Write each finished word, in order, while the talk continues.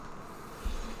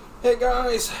Hey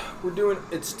guys,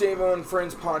 it's Dave and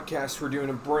Friends podcast. We're doing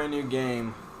a brand new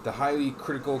game, the highly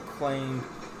critical acclaimed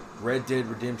Red Dead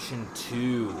Redemption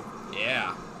 2.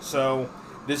 Yeah. So,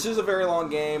 this is a very long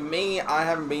game. I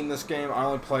haven't beaten this game.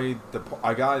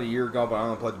 I got it a year ago, but I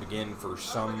only played the beginning for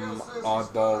some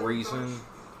oddball reason.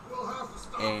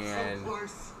 And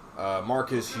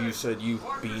Marcus, you said you've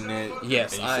beaten it.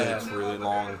 Yes, and you said it's really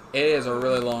long. It is a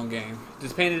really long game.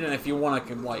 Depending on if you want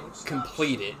to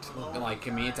complete it.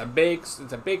 It's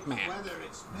a big map.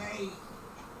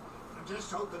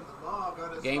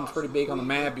 The game's pretty big on the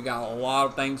map. You got a lot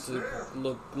of things to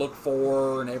look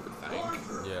for and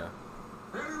everything. Yeah.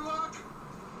 Any luck?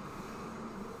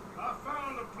 I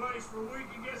found a place where we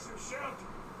can get some shelter.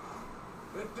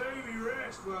 Let Davey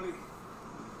rest, buddy.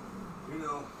 You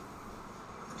know.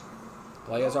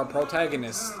 Play as our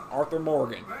protagonist, Arthur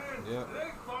Morgan. Man, Yeah. it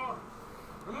ain't far.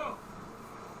 Come on.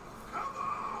 Come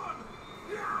on!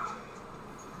 Yeah!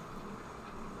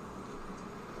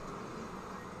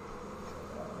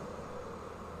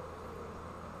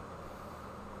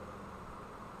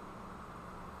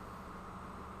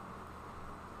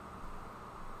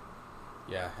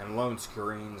 Yeah, and loan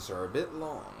screens are a bit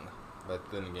long. But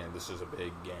then again, this is a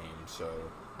big game, so...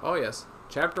 Oh, yes.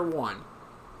 Chapter 1.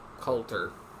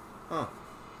 Coulter. Huh.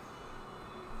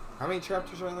 How many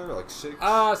chapters are there? Like 6?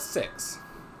 6.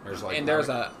 There's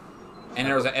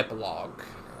There's an epilogue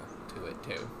to it,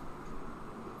 too.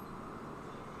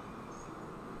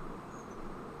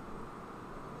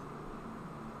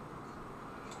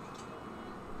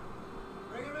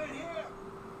 Bring him in here!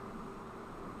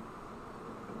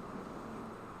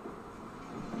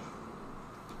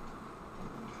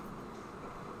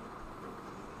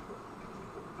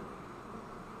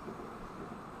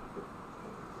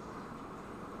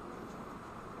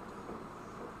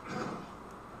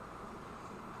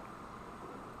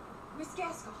 Miss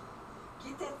Gaskell,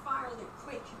 get that fire lit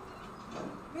quick.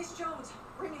 Miss Jones,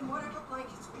 bring in whatever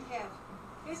blankets we have.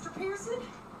 Mr. Pearson,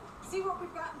 see what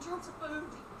we've got in terms of food.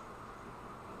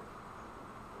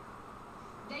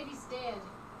 Davy's dead.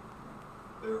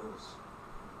 There was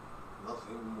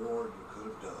nothing more you could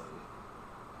have done.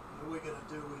 What are we gonna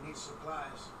do? We need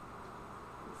supplies.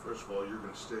 Well, first of all, you're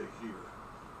going to stay here,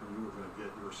 and you were going to get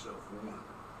yourself warm.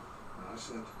 And I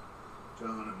sent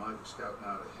John and Mike scouting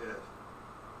out ahead.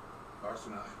 Arthur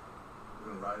and I,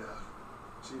 we're going to ride out,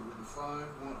 see if we can find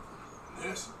one of them.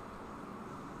 Yes,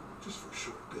 just for a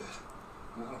short bit.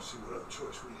 And I don't see what other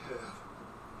choice we have.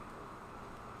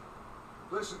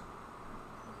 Listen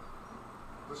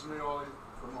to me, all of you,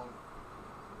 for a moment.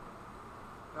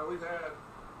 Now, we've had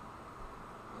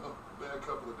a bad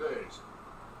couple of days.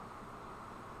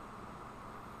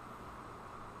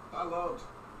 I loved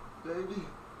Davey,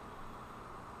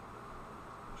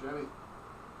 Jenny,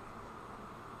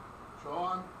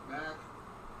 Sean, Mac.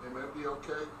 They may be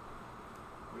okay.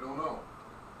 We don't know.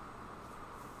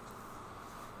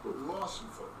 But we lost some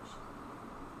folks.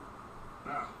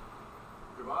 Now,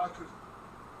 if I could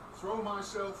throw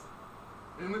myself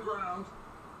in the ground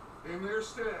in their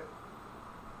stead,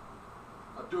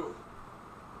 I'd do it.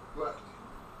 Gladly.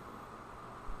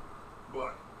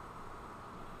 But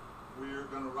we're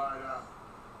gonna ride out,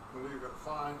 and we're gonna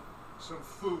find some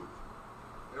food.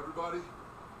 Everybody,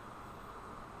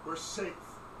 we're safe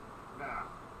now.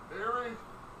 There ain't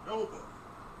nobody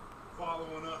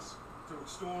following us through a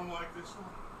storm like this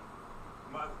one.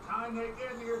 And by the time they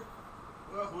get here,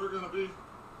 well, we're gonna be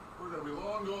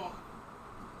long gone.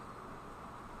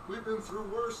 We've been through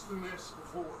worse than this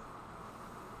before.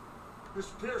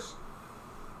 Mr. Pearson,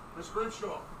 Miss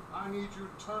Grimshaw, I need you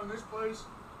to turn this place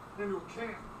into a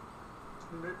camp.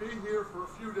 We may be here for a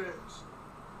few days.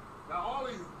 Now, all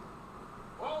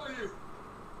of you,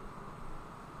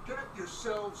 get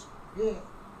yourselves warm.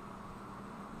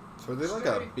 So are they like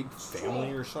a big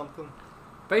family or something?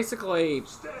 Basically,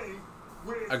 Stay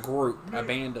with a group, a me.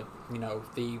 band of,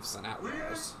 thieves and We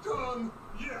outlaws. ain't done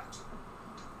yet.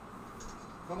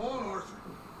 Come on, Arthur.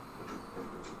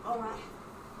 All right.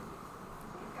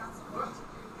 We've got some work to do.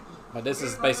 But this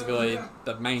is basically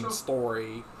the main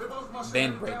story, They both must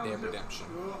then have Red down Dead here. Redemption.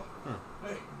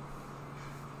 Hey,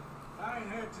 I ain't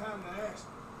had time to ask.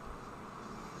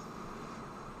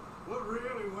 What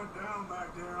really went down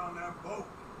back there on that boat?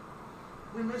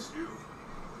 We missed you.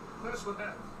 That's what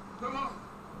happened. Come on.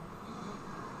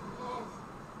 Oh.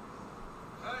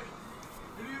 Hey,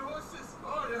 you need horses?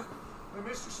 Oh, yeah. Hey,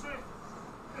 Mr. Smith,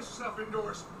 get yourself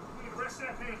indoors. We need to rest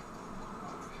that hand.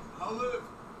 I'll live.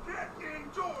 Get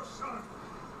indoors, son.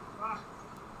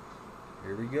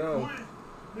 Here we go.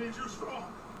 We need you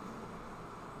strong.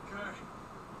 Okay.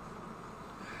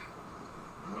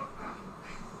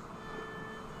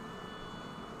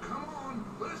 Come on,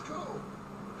 let's go.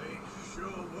 sure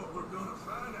what we're gonna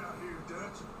find out here,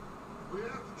 Dutch. We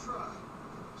have to try.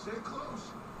 Stay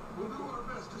close. We'll do our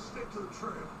best to stick to the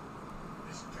trail.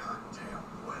 This goddamn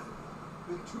weather.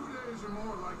 Been 2 days or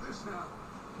more like this now.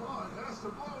 Oh, it has to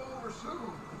blow over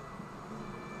soon.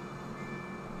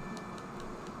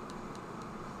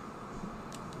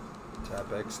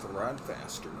 Tap X to ride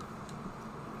faster.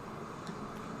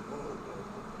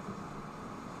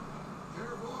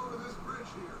 Careful over this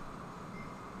bridge here.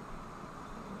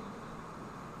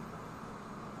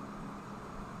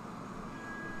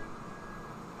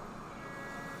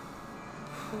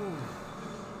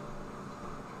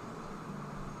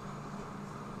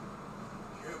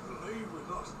 Can't believe we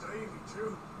lost Davy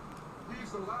too.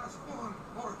 He's the last one,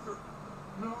 Arthur.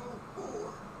 No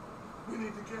more. We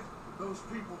need to get those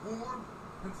people warm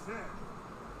and fed.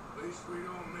 At least we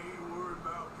don't need to worry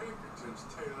about Pinkertons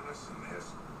tailing us in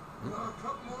this. A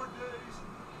couple more days,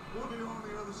 we'll be on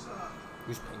the other side.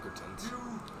 Who's Pinkertons?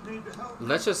 You need to help.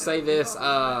 Let's just say this.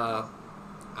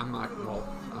 I'm not. Well,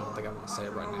 I don't think I want to say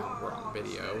it right now. We're on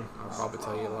video. I'll probably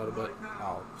tell you a little bit.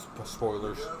 Oh,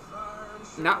 spoilers.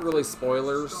 Not really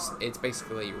spoilers. It's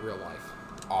basically real life.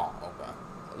 Oh, okay.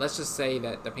 Let's just say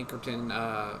that the Pinkerton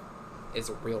is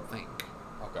a real thing.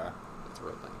 Okay. It's a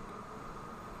real thing.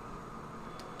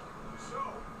 So,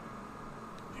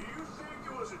 do you think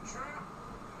it was a trap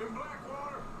in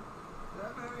Blackwater?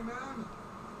 That many men?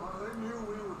 Well, they knew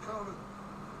we were coming.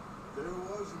 There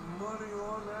was money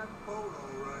on that boat,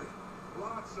 all right.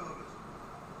 Lots of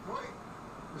it. Wait,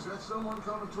 is that someone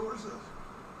coming towards us?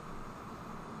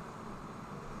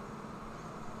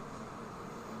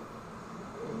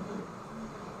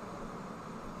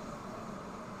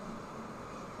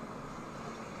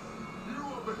 You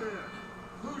up ahead.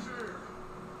 Who's there?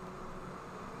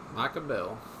 Micah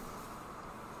Bell.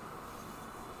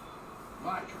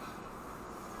 Micah.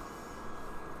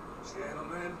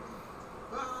 Gentlemen.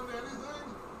 Found anything?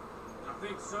 I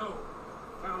think so.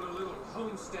 Found a little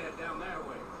homestead down that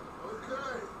way.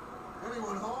 Okay.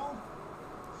 Anyone home?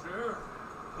 Sure.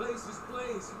 Place is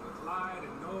blazing with light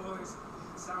and noise.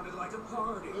 Sounded like a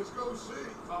party. Let's go see.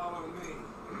 Follow me.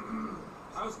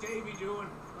 How's Davy doing?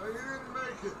 He didn't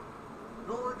make it.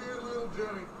 Nor did little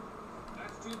Jenny.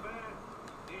 That's too bad.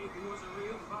 Davy was a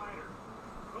real fighter.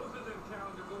 Both of them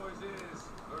calendar boys is,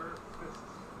 or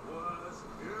was.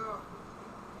 Yeah,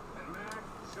 And Mac,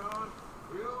 Sean,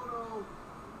 we don't know.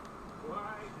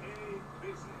 quite a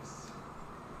business.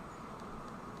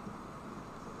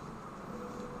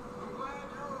 I'm glad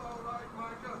you're all right,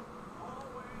 Micah.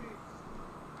 Always.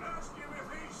 Ask him if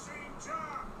he's seen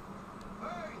John.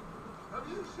 Hey, have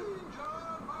you seen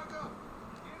John, Micah?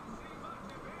 Didn't see much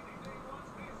of anything once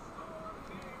this storm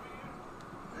came in.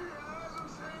 He hasn't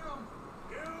seen him.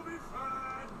 He'll be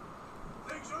fine.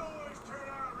 Things always turn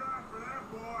out right for that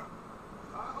boy.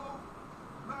 I hope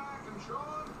Mac and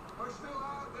Sean are still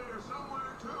out there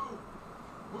somewhere too.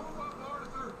 Move up,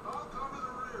 Arthur. I'll come to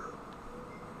the rear.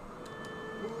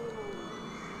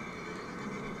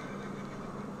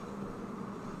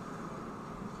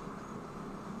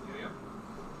 Yep.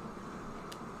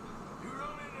 You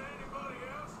run into anybody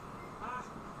else?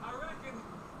 I reckon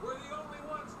we're the only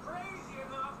ones crazy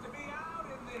enough to be out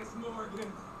in this,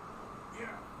 Morgan.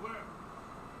 Yeah, well,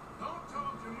 don't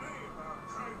talk to me about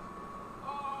training.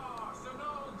 Oh, so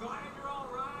no, glad you're all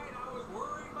right. I was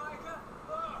worried, Micah.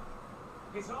 Look,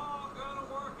 it's all gonna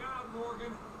work out,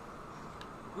 Morgan.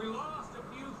 We lost a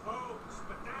few folks,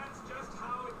 but that's just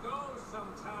how it goes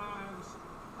sometimes.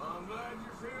 I'm glad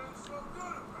you're feeling so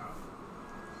good about it.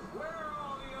 Where are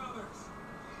all the others?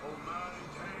 Old mighty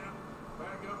camp,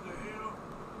 back up the hill.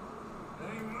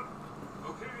 Ain't no...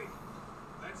 Okay,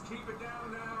 let's keep it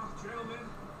down now, gentlemen.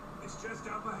 It's just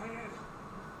up ahead.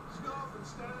 Scuff and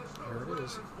stash There those it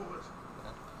is. lanterns, boys.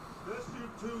 Let's you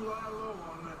two lie low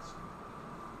on this.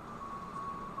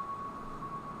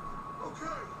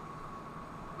 Okay,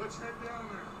 let's head down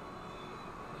there.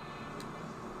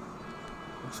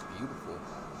 Looks beautiful.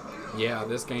 Yeah,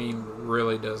 this game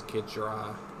really does get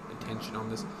your attention on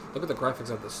this. Look at the graphics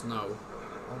of the snow.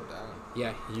 Oh, damn.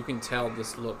 Yeah, you can tell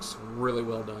this looks really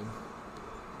well done.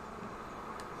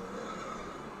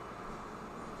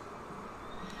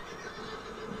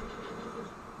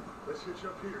 Let's hitch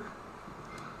up here.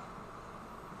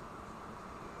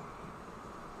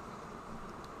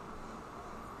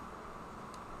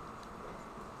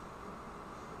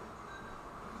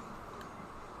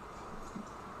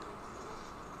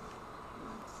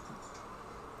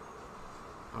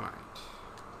 All right.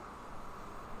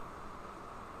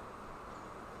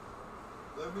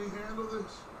 Let me handle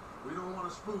this. We don't want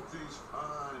to spook these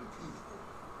fine people.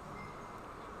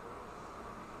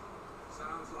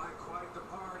 Sounds like quite the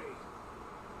party.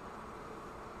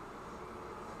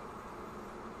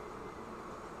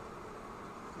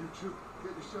 You two,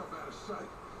 get yourself out of sight.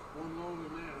 One lonely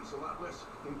man is a lot less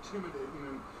intimidating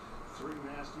than three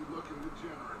nasty-looking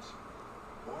degenerates.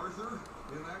 Arthur,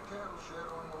 in that cattle shed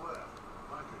on the left.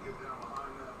 I could get down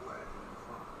behind that wagon in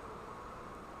front.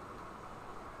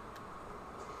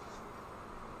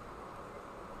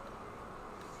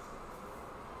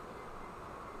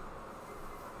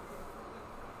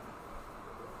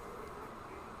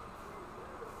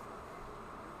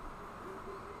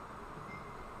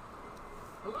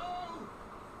 Hello?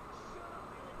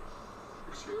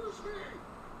 Excuse me.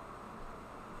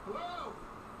 Hello?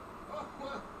 Oh,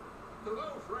 well, hello,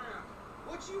 friend.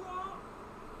 What you want?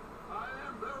 I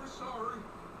am very sorry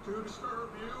to disturb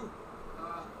you.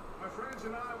 My friends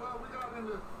and I, well, we got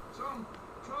into some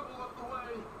trouble up the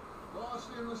way, lost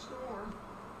in the storm.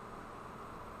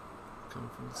 Coming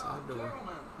from the side door.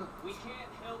 Gentlemen, We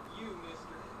can't help you,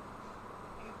 mister.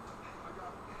 I got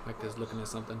Mike is looking at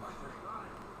something.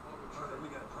 Arthur, we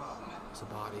got a problem. It's a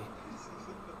body. There's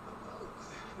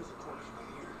a corpse right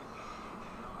here.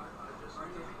 I just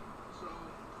Arthur, some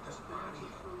there's a body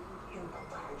in the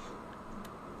house.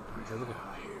 Alright, here we go.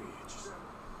 I hear you. Just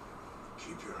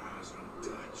keep your eyes on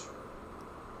Dutch.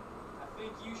 I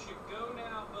think you should go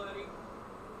now, buddy.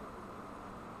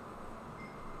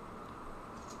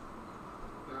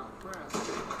 now, friend.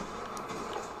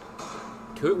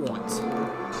 Two at once.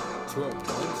 2 at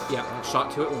once? Yeah,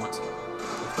 shot two at once.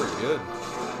 That's pretty good.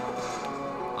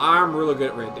 I'm really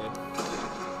good at Red Dead.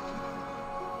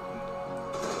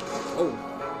 Oh.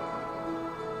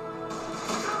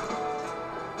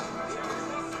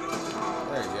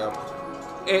 There you go.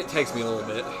 It takes me a little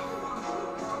bit.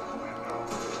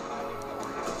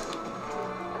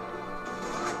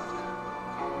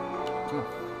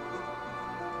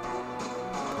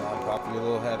 Come on, pop your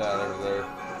little head out over there.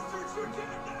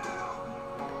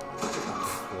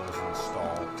 Was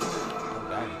installed. Oh,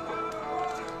 dang.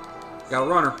 Got a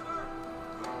runner.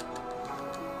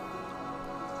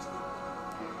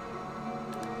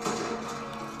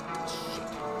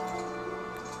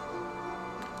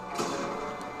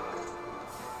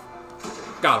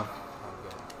 Got him.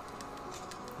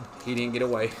 He didn't get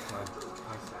away.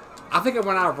 I think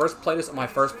when I first played this on my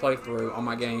first playthrough on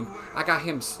my game, I got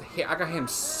him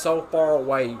so far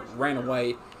away, ran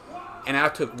away, and I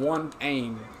took one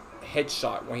aim,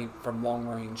 headshot from long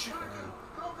range.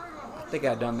 I think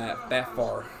I'd done that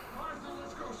far.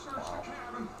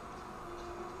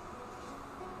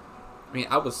 I mean,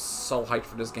 I was so hyped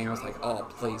for this game. I was like, oh,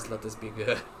 please let this be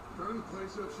good. Turn the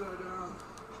place upside down.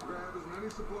 Grab as many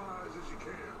supplies as you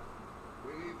can.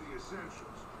 We need the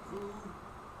essentials. Food,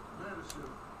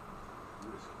 medicine,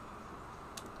 whiskey.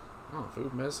 Oh,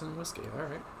 food, medicine, and whiskey. All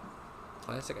right.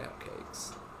 Classic outcakes.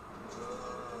 Stop.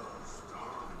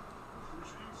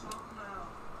 Just eat something now.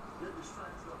 Get your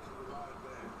strength up to the live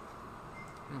band.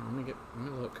 Oh, let me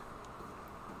look.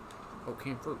 Oh,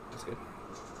 canned fruit. That's good.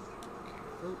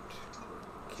 Canned fruit.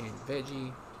 Canned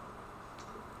veggie.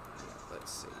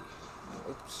 Let's see.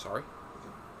 Oh, sorry.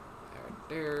 Right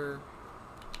there. And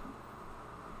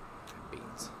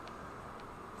beans.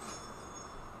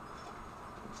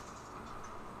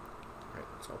 Alright,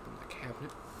 let's open the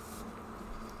cabinet.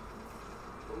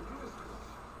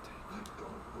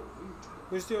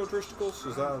 Who's the O'Driscolls?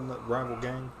 Is that in the rival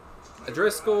gang? The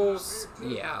Driscolls,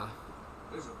 yeah.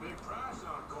 There's a big price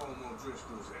on Colm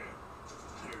O'Driscoll's head.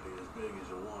 Nearly as big as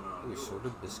a one on Ooh, yours.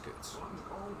 sorted biscuits. One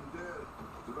cold and dead.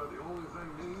 It's about the only thing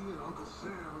me and Uncle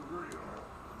Sam agree on.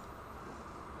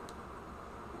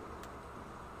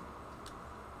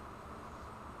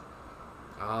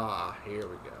 Ah, here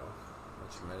we go.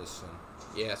 What's your medicine?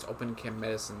 Yes, open chem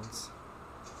medicines.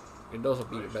 And those will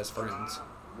be your best friends.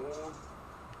 Warm.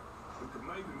 We could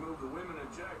maybe move the women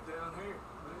and Jack down here.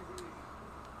 Maybe.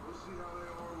 We'll see how they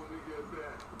are when we get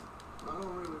back. I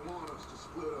don't really want us to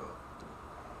split up.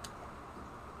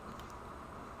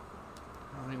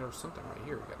 I mean, there's something right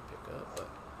here we gotta pick up, but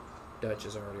Dutch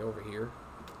is already over here.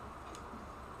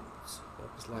 Let's go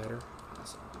up his ladder.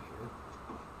 That's over here.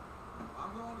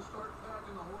 I'm going to start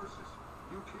packing the horses.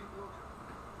 You keep looking.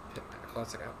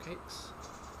 Classic outcakes.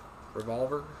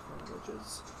 Revolver.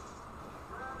 Cartridges.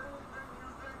 Grab anything you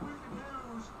think we can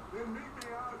use, then meet me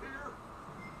out here.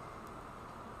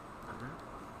 Alright.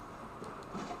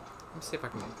 Let me see if I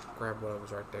can grab what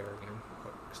was right there again. Oh,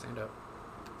 stand up.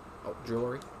 Oh,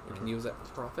 jewelry. We can use that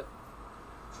for profit.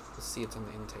 Let's see, it's on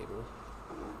the end table.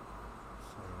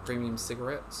 Premium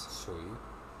cigarettes. Sweet.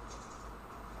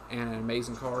 And an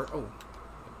amazing card. Oh.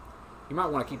 You might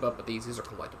want to keep up with these. These are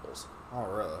collectibles. Oh,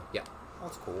 really? Yeah.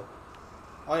 That's cool.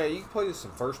 Oh, yeah, you can play this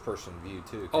in first-person view,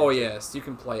 too. Oh, can't you? yes. You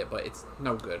can play it, but it's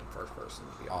no good in first person,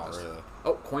 to be Oh, honest. really?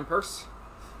 Oh, coin purse.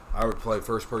 I would play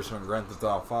first person on Grand Theft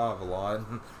Auto 5 a lot.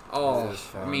 Oh, It is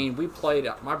fun. I mean, we played.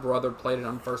 My brother played it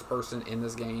on first person in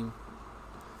this game,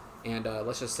 and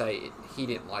let's just say he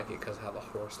didn't like it because of how the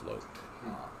horse looked.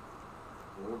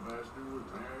 Poor bastard was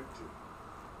married too.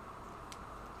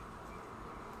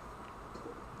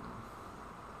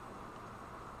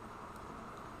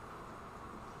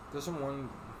 Doesn't one...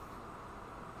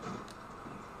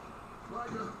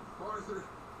 Micah, Arthur,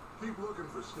 keep looking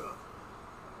for stuff.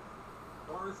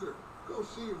 Arthur, go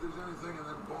see if there's anything in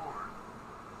that barn.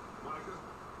 Micah,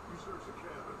 you search the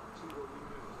cabin, see what we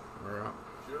missed. Yeah.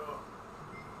 Sure.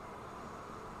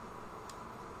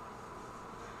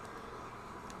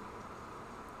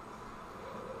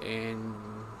 And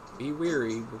be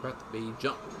weary, we're about to be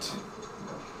jumped.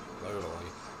 Literally.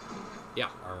 Yeah.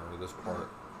 I remember this part.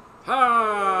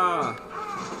 Ha!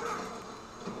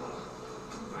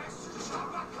 Bastard shot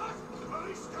my cousin.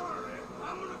 Police started.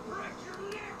 I'm gonna break your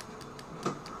neck.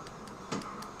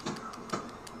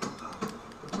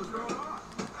 What's going on?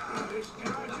 This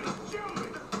guy just jumped me.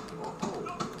 Oh,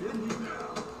 didn't you now?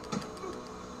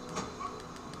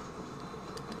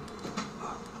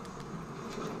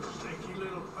 Sneaky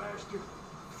little bastard.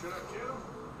 Should I kill him?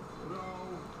 No.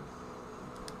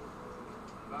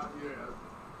 Not yet.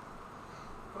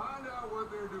 Find out what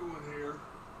they're doing here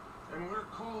and where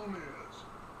Colm is.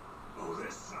 Oh,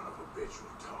 this son of a bitch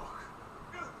will talk.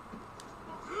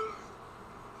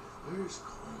 Where's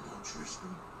Colm,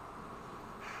 Tristan?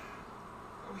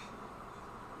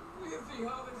 With the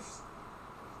others.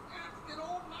 At an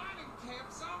old mining camp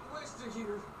southwest of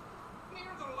here.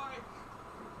 Near the lake.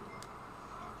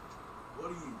 What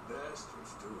are you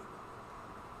bastards doing?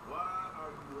 Why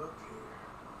are you up here?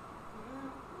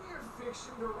 We're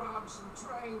fixing to rob some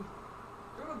train.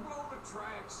 Gonna blow the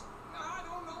tracks. No, I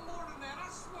don't know more than that, I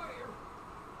swear.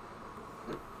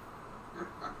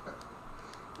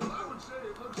 Well, I would say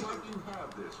it looks like you have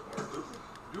this, Arthur.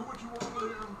 Do what you want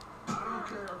with him. I don't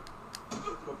care.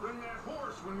 But bring that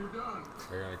horse when you're done.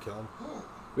 They're gonna kill him?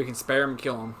 We can spare him,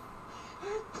 kill him.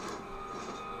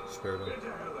 Spare them. Get the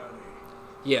hell out of here.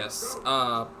 Yes.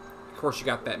 Of course, you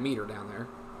got that meter down there.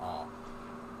 Aw.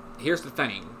 Here's the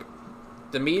thing.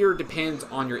 The meter depends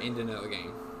on your ending of the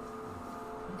game.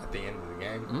 At the end of the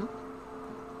game? Hmm?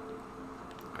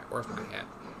 Alright, where's my hat?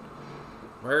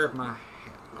 Where's my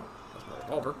hat? Oh, that's my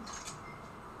revolver.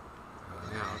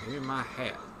 Now, give me my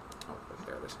hat. Oh,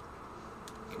 there it is.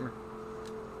 Come here.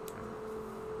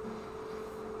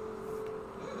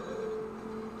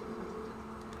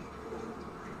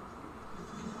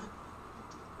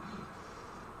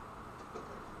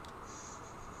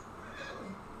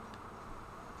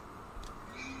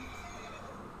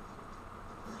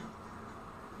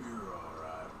 You're all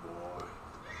right, boy.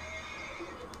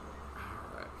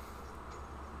 Alright.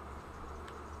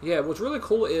 Yeah, what's really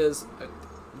cool is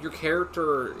your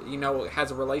character, you know, has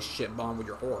a relationship bond with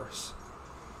your horse.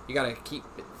 You gotta keep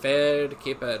it fed,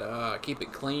 keep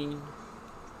it clean,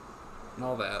 and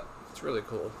all that. It's really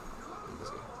cool.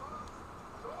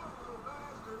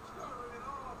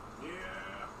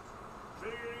 Yeah.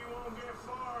 Figure you won't get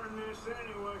far in this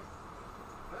anyway.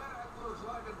 That looks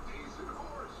like a decent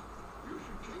horse. You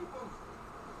should keep him.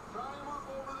 Tie him up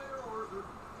over there, Arthur.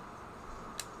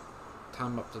 Tie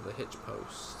him up to the hitch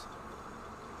post.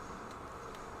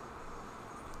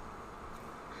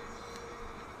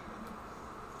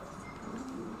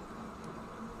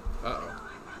 Uh-oh.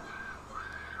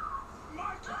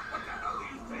 Micah, what the hell do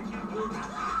you think you're doing?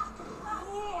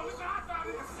 Whoa, listen, I thought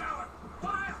he was selling.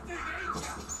 Blasted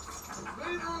angel.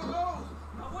 Leave her alone.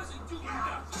 I wasn't doing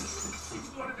nothing. She's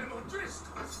one of them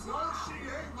O'Driscolls. No, she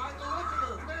ain't. Michael, look at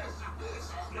her. Miss.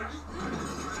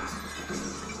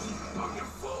 Oh, you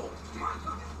fool.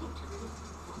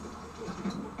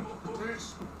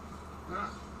 Miss. Now,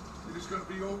 it is going to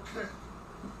be okay.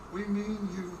 We mean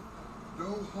you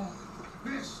no harm.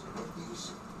 Miss.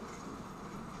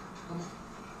 Come on.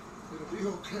 It'll be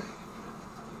okay.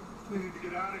 We need to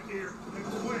get out of here and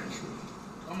quick.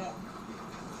 Come on.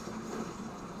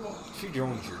 Oh. She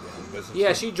joins your game, doesn't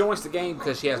Yeah, she joins the game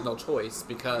because she has no choice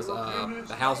because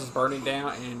the house is burning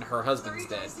down and her husband's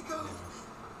 3 dead. days ago,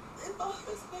 and my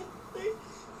husband,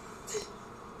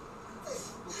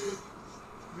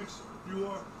 Miss, you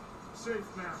are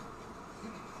safe now.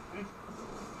 You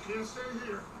can't stay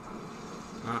here.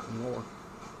 Not anymore.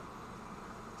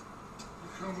 You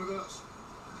come with us.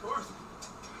 Arthur.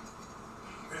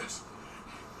 Yes,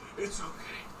 it's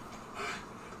okay.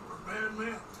 We're bad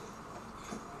men.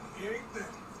 He ain't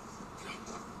them.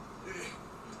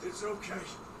 It's okay.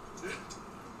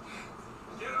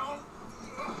 Get on.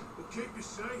 We'll keep you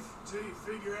safe until you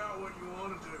figure out what you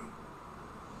want to do.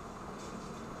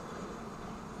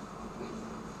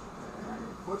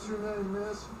 What's your name,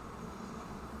 miss?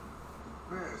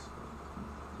 Miss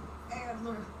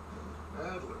Adler.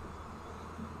 Adler.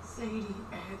 Sadie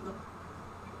Adler.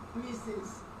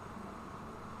 Mrs.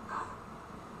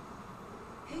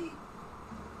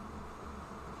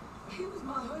 He was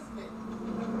my husband.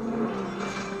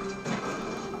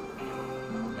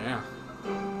 Yeah.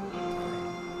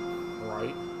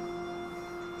 Right.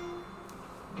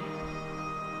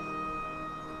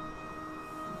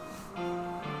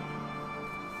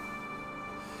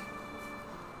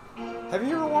 Have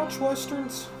you ever watched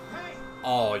westerns?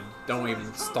 Oh, don't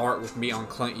even start with me on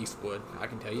Clint Eastwood. I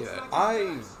can tell you that.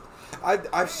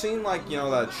 I've seen, like, you know,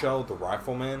 that show The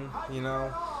Rifleman, you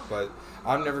know, but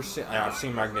I've never seen. I've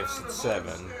seen Magnificent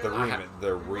Seven, I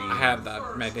have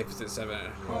the Magnificent Seven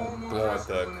at home. the one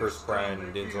with Chris Pratt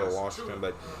and Denzel Washington,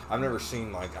 but I've never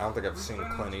seen, like, I don't think I've seen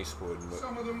Clint Eastwood.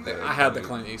 I have the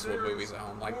Clint Eastwood movies at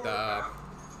home, like the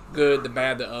Good, the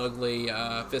Bad, the Ugly,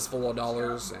 Fistful of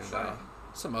Dollars, and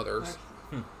some others.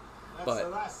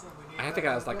 But I think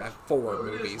I was like 4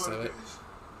 movies of it.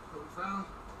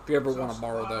 If you ever want to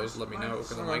borrow those, let me know,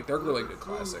 because I'm like, they're really good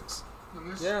classics.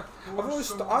 Yeah, I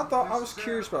was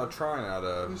curious about trying out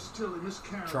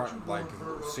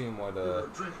seeing what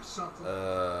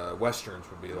westerns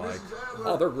would be like.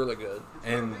 Oh, they're really good.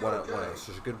 And what else?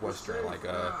 There's a good western like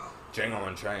Django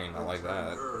Unchained. I like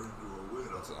that.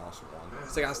 That's an awesome one.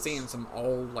 It's like I've seen some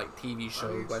old like TV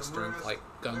show westerns like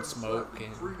Gunsmoke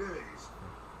and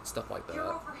stuff like You're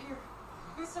that. over here.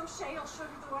 Miss O'Shea will show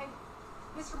you the way.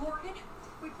 Mr. Morgan,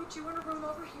 we put you in a room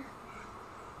over here.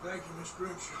 Thank you, Miss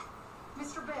Grimshaw.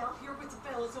 Mr. Bell, you're with the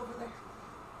Bellas over there.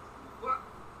 What?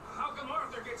 How come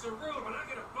Arthur gets a room and I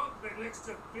get a bunk bed next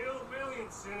to Bill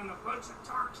Williamson and a bunch of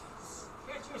darkies?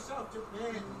 Get yourself to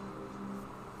bed.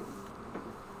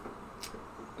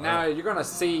 Now you're gonna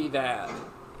see that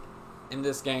in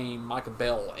this game, Michael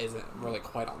Bell isn't really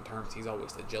quite on terms. He's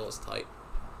always the jealous type.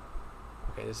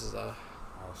 Okay, this is a.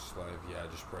 I'll slave. Yeah,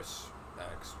 just press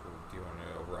X. Do you want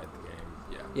to override the game?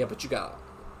 Yeah. Yeah, but you got.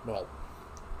 Well,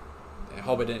 I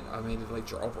hope it didn't. I mean,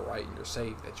 delete your overwrite and your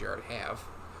save that you already have.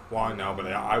 Well, I know, but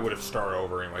I would have started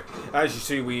over anyway. As you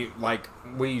see,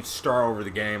 we start over the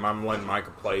game. I'm letting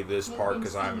Micah play this part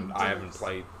because I haven't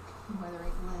played. Whether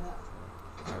it let up.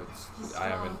 He's I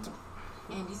haven't. strong,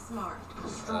 and he's smart.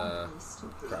 Strong beast.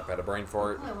 Crap, had a brain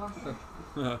fart. Hello, Arthur.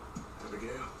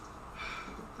 Abigail.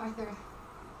 Arthur,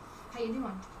 how you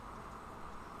doing?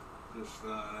 Just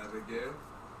fine, Abigail.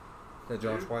 Is that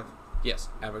John's wife? Yes,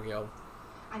 Abigail.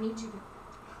 I need you to.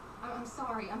 I'm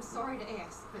sorry to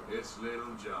ask, but It's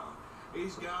little John.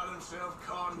 He's got himself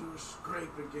caught into a scrape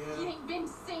he again. ain't been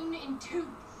seen in 2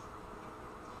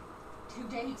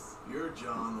 days. Your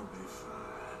John will be fine.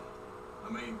 I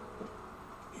mean,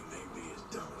 he may be as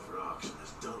dumb as rocks and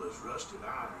as dull as rusted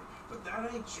iron, but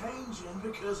that ain't changing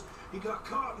because he got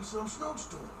caught in some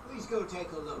snowstorm. Please go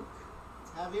take a look.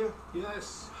 Javier?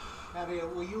 Yes.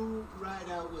 Javier, will you ride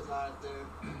out with Arthur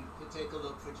to take a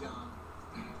look for John?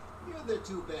 You're the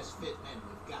 2 best fit men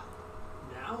we've got.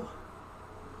 Now?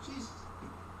 Jeez,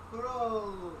 we're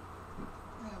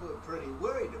pretty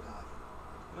worried about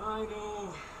it. I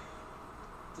know.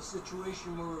 The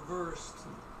situation were reversed.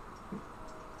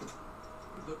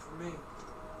 Look for me.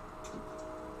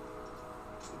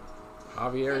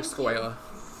 Javier Thank Escuela.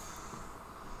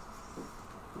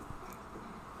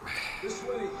 This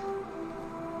way.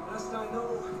 Last I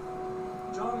know,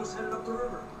 John was headed up the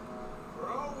river. For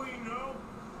all we know,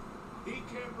 he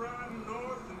kept riding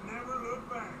north and never looked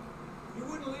back. He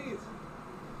wouldn't leave.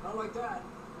 Not like that.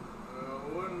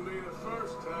 Wouldn't be the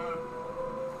first time.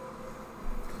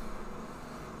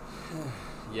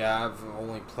 Yeah, I've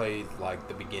only played like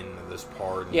the beginning of this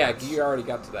part. and Yeah, that's- you already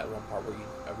got to that one part where you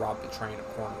robbed the train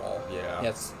at Cornwall. Yeah.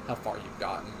 That's how far you've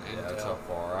gotten. And, Yeah, that's how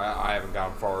far. I haven't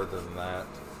gone farther than that.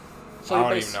 So I you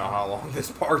don't bas- even know how long this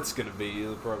part's gonna be.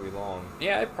 It'll probably be long.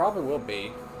 Yeah, it probably will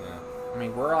be. Yeah. I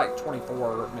mean, we're like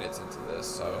 24 minutes into this,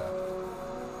 so.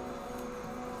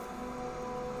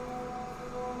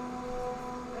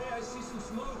 Hey, I see some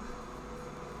smoke.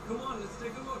 Come on, let's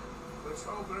take a look. Let's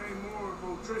hope it ain't more of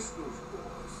O'Driscoll's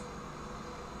boys.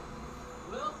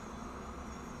 Well,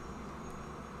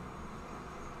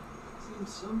 seems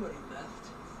somebody left.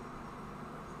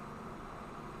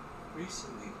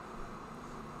 Recently.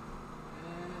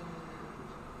 And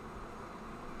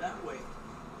that way.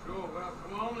 Sure, well,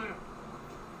 come on now.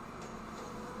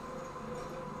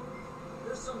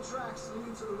 There's some tracks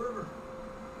leading to the river.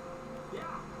 Yeah.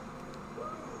 Whoa.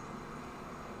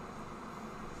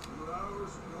 2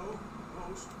 hours ago,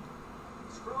 most.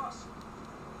 Let's cross.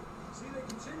 See, they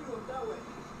continue up that way.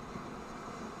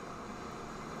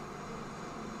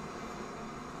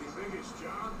 You think it's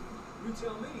John? You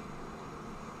tell me.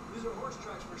 These are horse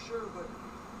tracks for sure, but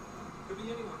could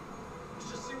be anyone. Let's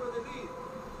just see where they lead.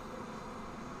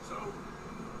 So,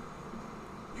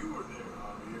 you were there,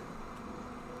 Javier.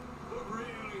 What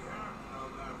really happened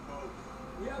on that boat?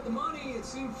 We had the money, it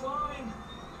seemed fine.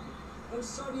 Then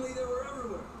suddenly they were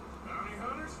everywhere. Bounty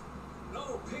hunters?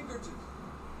 No, Pinkerton.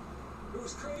 It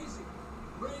was crazy.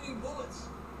 Raining bullets.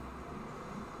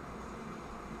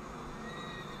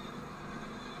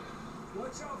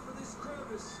 Watch out for this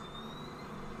crevice.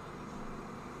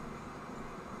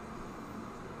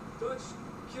 Dutch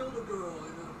killed a girl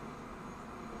in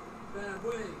a bad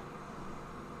way.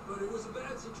 But it was a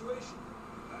bad situation.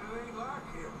 That ain't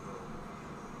like him, though.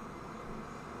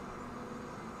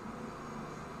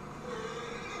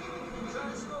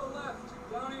 Try to go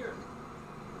left, down here.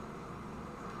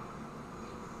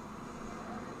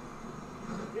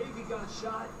 Davey got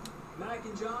shot. Mac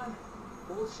and John,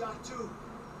 both shot too.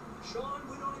 Sean,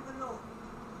 we don't even know.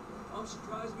 I'm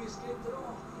surprised we escaped at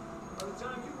all. By the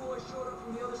time you boys showed up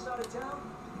from the other side of town,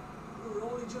 we were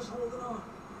only just holding on.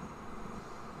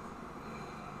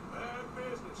 Bad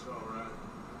business, all right.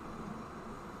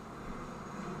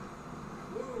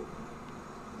 Woo!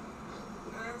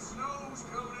 Damn snow's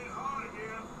coming in hot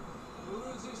again.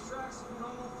 We'll lose these tracks and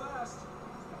we'll move fast.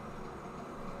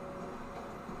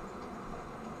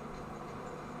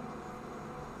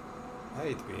 I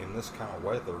hate to be in this kind of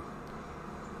weather.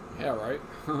 Yeah, right?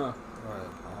 I don't know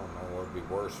what would be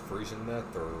worse, freezing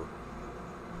death or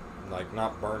like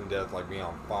not burn death, like being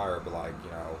on fire, but like,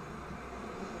 you know,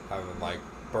 having like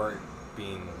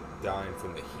dying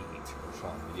from the heat or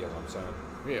something. You get what I'm saying?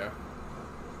 Yeah.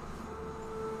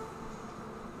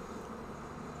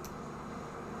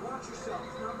 Watch yourself.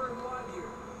 It's not very wide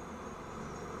here.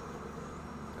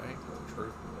 Okay,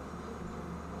 true.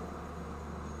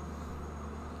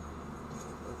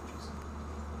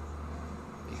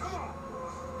 Come on.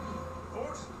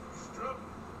 Horse, strutting.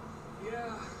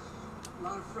 Yeah, a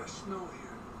lot of fresh snow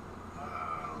here.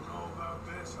 I don't know about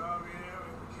this, Javier.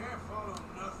 We can't follow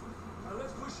nothing. Now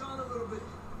let's push on a little bit.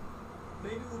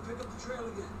 Maybe we'll pick up the trail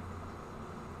again.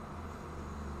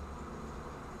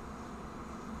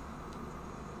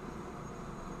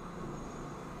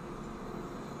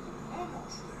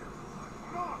 Almost there, boy.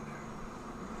 Come on now.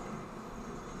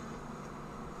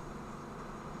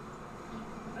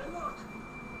 Hey, look!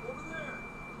 Over there!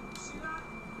 You see that?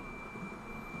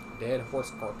 Dead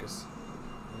horse carcass.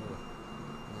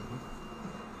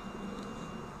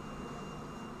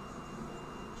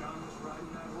 John was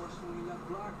riding that horse when we left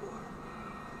Blackwater.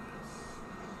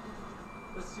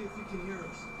 Let's see if he can hear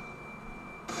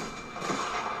us.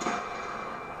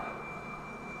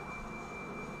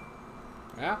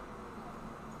 Yeah?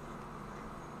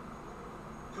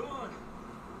 Come on!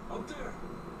 Up there!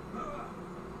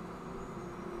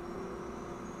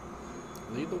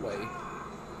 Lead the way.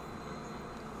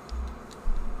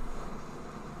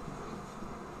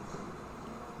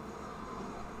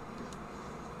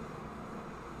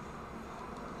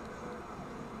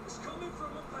 It's coming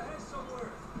from up ahead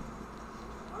somewhere.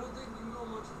 I don't think we can go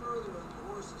much further on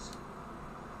the horses.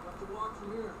 We'll have to walk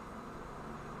from here.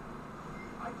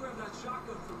 I grabbed that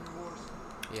shotgun from your horse.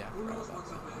 Yeah, Who forgot knows about what's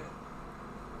that. up ahead?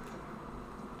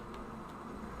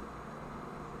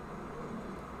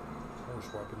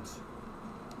 Horse weapons.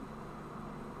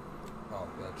 Oh,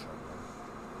 that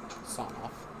shotgun. Sawn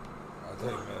off. I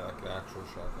think like an actual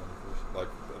shotgun, like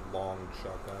a long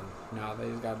shotgun. Nah, they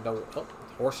just got a double. Oh,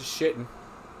 the horse is shitting.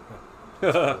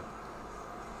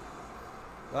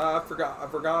 I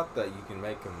forgot that you can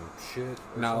make them shit.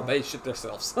 or No, something. they shit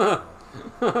themselves. You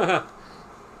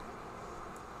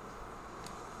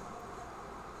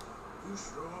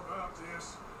sure about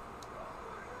this?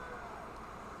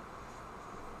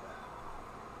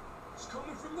 It's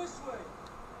coming from this way.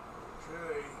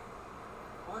 Okay.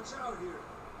 Watch out here.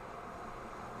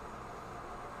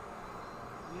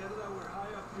 Yeah, that we're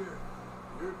high up here.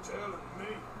 You're telling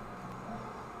me.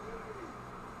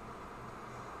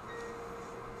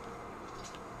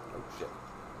 Oh shit.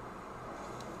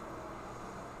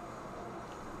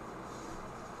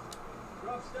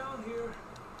 Drops down here.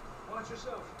 Watch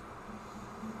yourself.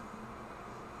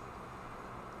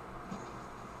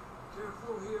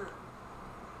 Careful here.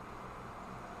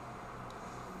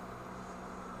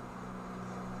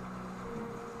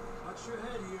 Watch your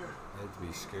head here. I had to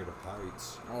be scared of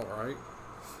heights, All right.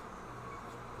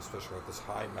 especially with this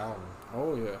high mountain.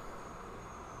 Oh yeah.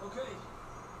 Okay.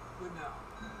 Good now.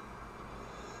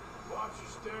 Watch your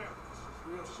step. This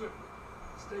is real simple.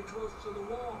 Stay close to the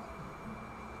wall.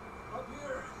 Up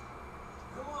here.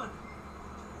 Come on.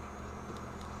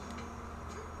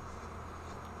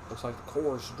 Looks like the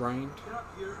core's drained. Get up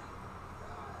here.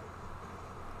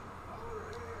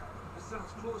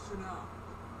 closer now.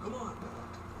 Come on.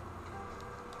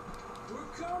 We're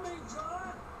coming,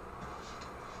 John.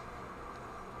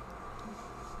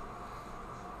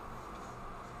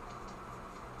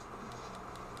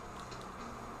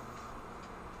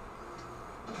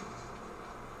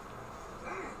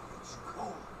 Damn, it's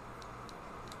cold.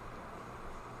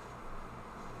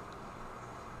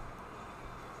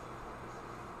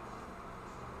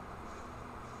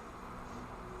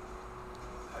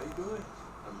 How you doing?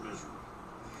 I'm miserable.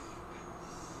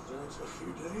 Thanks a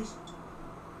few days.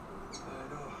 I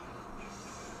know.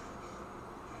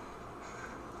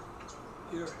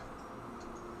 Here.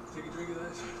 Take a drink of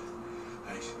this.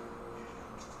 Thanks.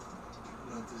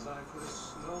 I'm not designed for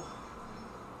this snow.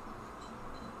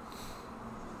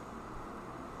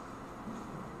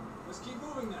 Let's keep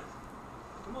moving then.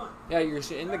 Come on. Yeah, you're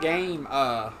in the game.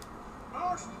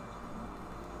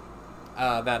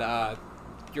 That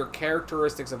your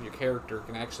characteristics of your character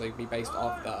can actually be based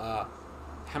off the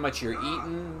how much you're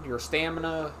eating, your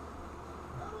stamina,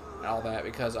 and all that.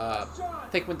 Because I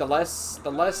think with the less,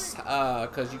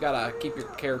 because you gotta keep your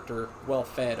character well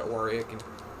fed, or it can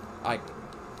like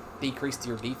decrease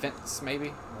your defense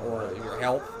maybe, or your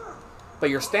health. But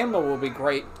your stamina will be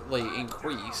greatly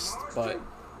increased. But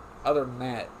other than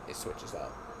that, it switches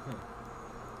up.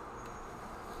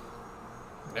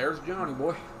 There's Johnny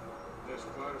boy. That's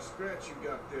quite a scratch you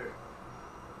got there.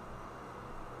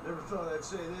 Never thought I'd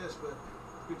say this, but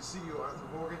good to see you, Arthur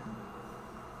Morgan.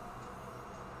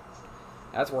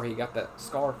 That's where he got that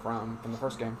scar from the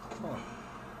first game. Huh.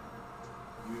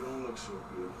 You don't look so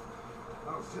good.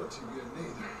 I don't feel too good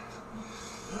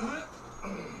neither.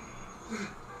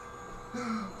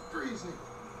 Freezing.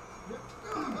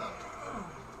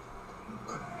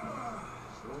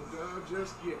 Don't die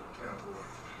just yet, cowboy.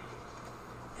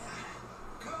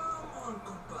 Come on,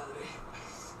 compadre.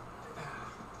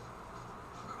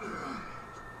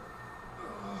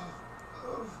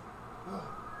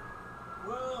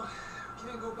 Well,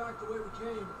 can't go back the way we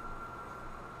came.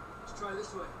 Let's try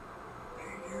this way.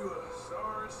 Ain't you a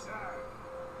sorry sight?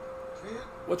 Can't?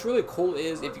 What's really cool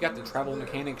is if you got the travel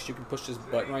mechanics, you can push this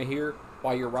button right here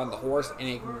while you're riding the horse, and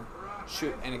it can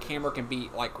shoot, and the camera can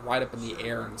be like right up in the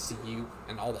air and see you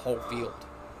and all the whole field.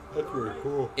 That's pretty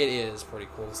cool. It is pretty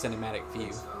cool, the cinematic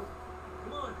view.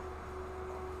 Come on.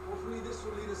 Hopefully this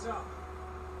will lead us out.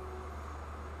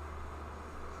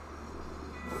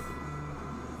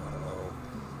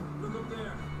 Look up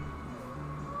there.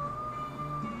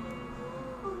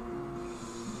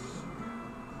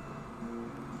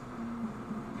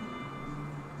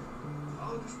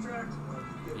 I'll distract him while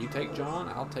you get You take John,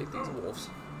 I'll take these wolves.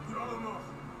 Draw him off.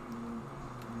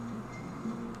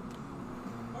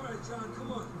 All right, John,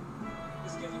 come on.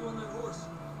 Let's get you on that horse.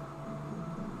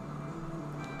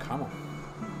 Come on.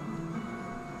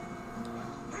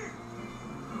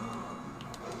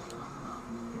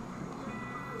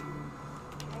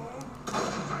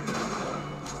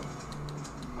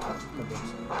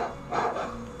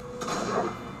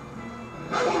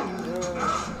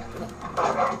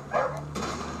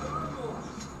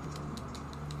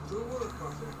 Good work,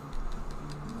 Arthur.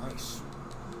 Nice.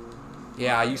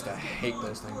 Yeah, I used to hate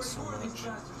those things so Before these much.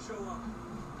 bastards show up.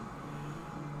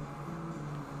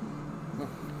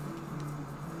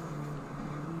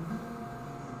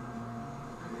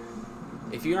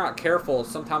 If you're not careful,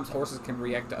 sometimes horses can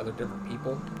react to other different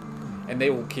people, and they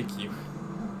will kick you.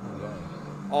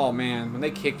 Oh man, when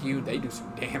they kick you, they do some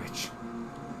damage.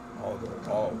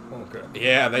 Oh, okay.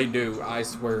 Yeah, they do, I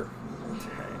swear.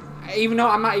 Even though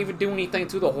I'm not even doing anything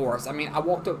to the horse. I mean, I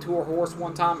walked up to a horse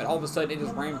one time, and all of a sudden it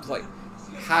just ran to like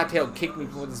hightail kicked me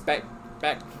with his back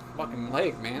fucking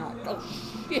leg, man. I'm like, oh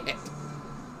shit.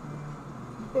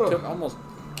 Almost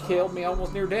killed me,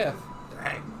 almost near death.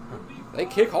 Dang. They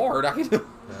kick hard. I can. Yeah,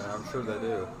 I'm sure they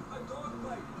do. A dog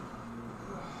fight.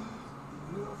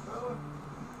 Little fella.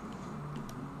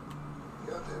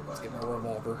 Got that Let's by get my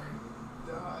revolver.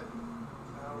 died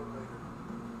an hour later.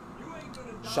 You ain't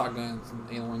gonna die. Shotguns,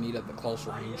 you only need at the close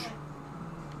range.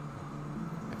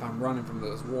 If I'm running from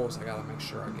those wolves, I gotta make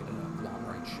sure I get long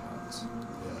range shots.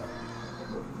 Yeah.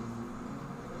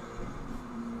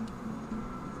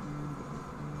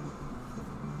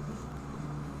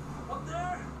 Up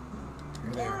there?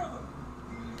 You're More there. of them.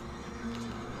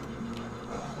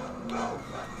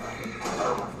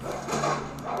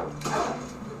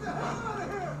 Get the hell out of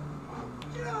here!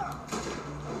 Get out!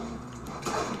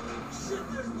 Shit,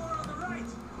 there's more on the right.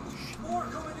 More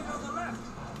coming in on the left.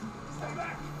 Stay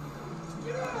back.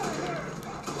 Get out of here!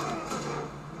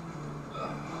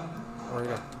 Where you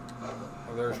go?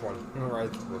 Oh, there's one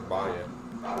right by you.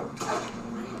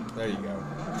 There you go.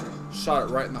 Shot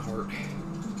it right in the heart.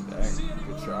 Dang,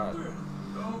 good shot.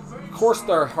 Of course,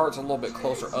 their heart's a little bit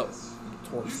closer up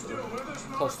towards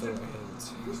close to their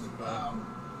heads.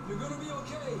 You're gonna be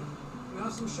okay. We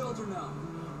have some shelter now.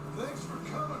 Thanks for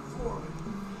coming for me.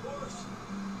 Of course.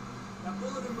 That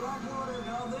bullet in Blackwater,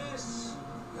 now this.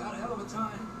 You had a hell of a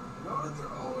time. Arthur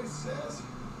always says,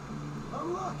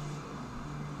 I'm lucky.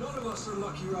 None of us are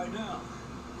lucky right now.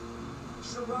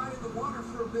 Should ride in the water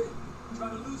for a bit. Try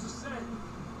to lose a scent.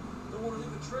 Don't want to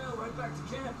leave a trail right back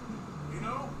to camp. You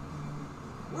know,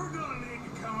 we're gonna need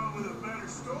to come up with a better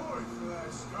story for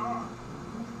that scar.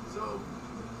 So,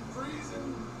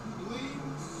 freezing,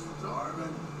 bleeding,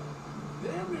 starving,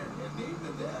 damn near getting eaten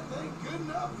to death ain't good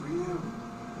enough for you.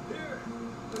 Here,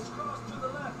 let's cross to the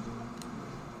left.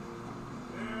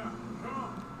 Yeah, come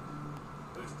on.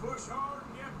 Let's push hard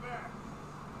and get back.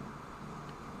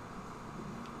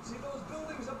 See those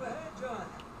buildings up ahead, John?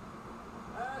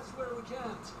 That's where we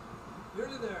camped.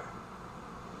 Nearly there.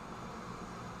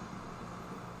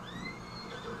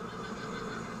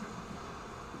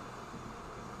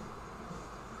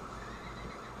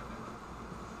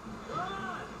 Come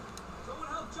on! Someone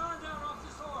help John down off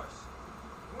this horse.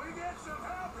 We get some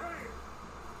help here.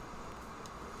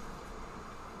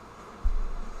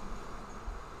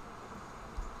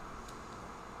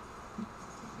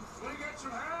 We get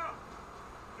some help.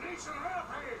 Need some help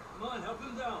here. Come on, help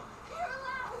him down. You're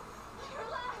alive! You're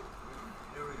alive!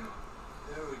 Here we go.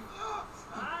 There we go.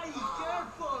 Ay,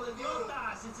 careful,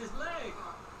 idiotas! It's his leg.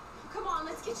 Come on,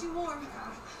 let's get you warm.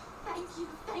 Thank you,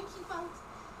 folks.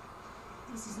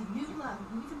 This is a new love,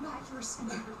 even back your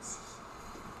spirits.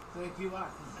 Thank you,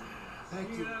 Arthur. Thank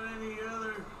You you. got any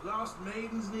other lost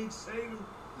maidens need saving?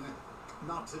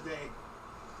 Not today.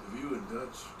 Have you and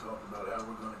Dutch talked about how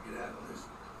we're gonna get out of this?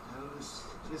 I was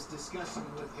just discussing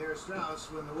with Herr Strauss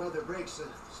when the weather breaks. I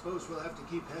suppose we'll have to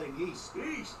keep heading east.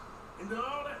 East? Into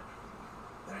all that?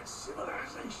 That's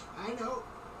civilization. I know.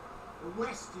 The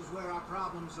west is where our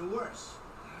problems are worse.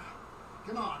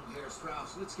 Come on, Herr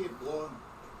Strauss. Let's get warm.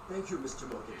 Thank you, Mr.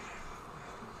 Morgan.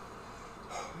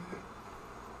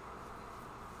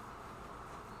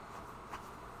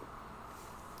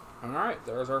 Alright,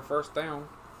 there's our first down.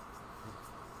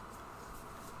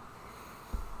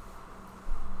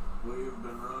 We've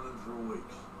been running for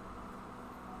weeks.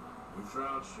 We've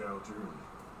found shelter and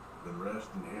been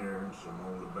resting here in some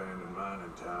old abandoned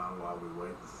mining town while we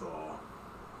wait to thaw.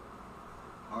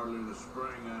 Hardly the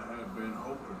spring I had been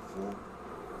hoping for.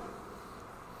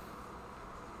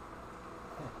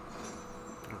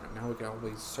 Alright, now we can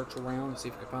always search around and see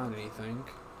if we can find anything.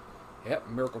 Yep,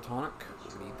 Miracle Tonic.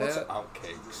 We need What's that.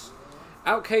 outcakes?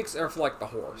 Outcakes are for like the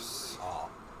horse. Oh.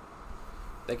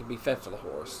 They can be fed for the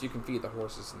horse. You can feed the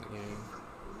horses in the game.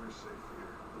 We're safe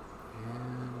here.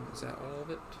 And is that all of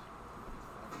it?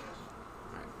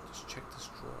 Alright, just check this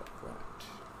drawer up front.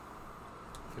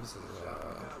 This is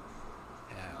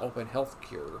open health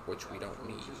cure, which we don't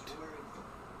need.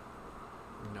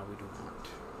 No, we do not.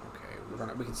 Okay,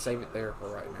 we can save it there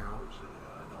for right now.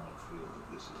 I don't feel that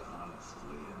this is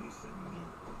honestly anything new.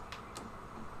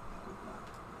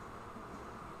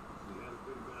 We had a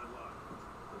bit of bad luck,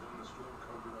 but then the storm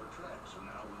covered our tracks, so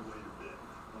now we wait a bit.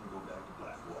 Then go back to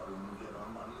Blackwater and we get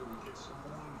our money, or we get some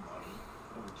more money,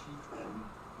 and we keep heading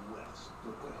west.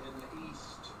 But we're heading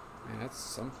east. Man, that's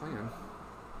some plan.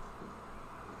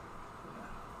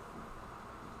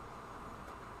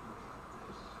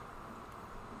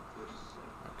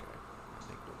 Okay, I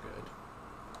think we're good.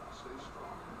 Stay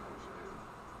strong, Jose.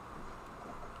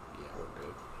 Yeah, we're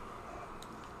good.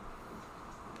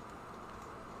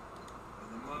 And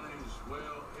the money's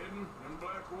well hidden in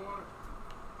Blackwater?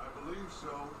 I believe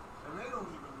so. And they don't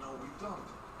even know we dumped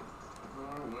it.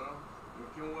 Oh, well, we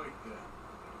can wait then.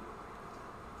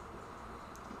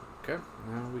 Okay,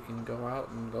 now we can go out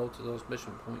and go to those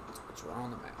mission points, which are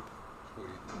on the map.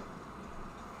 Sweet.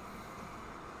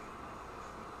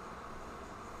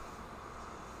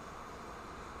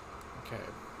 Okay.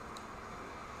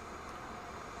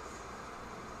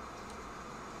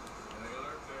 Any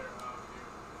alert there, Javier?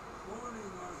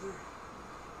 Morning, Arthur.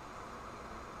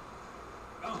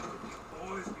 Oh,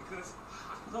 boys, because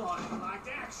I thought you liked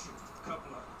action. A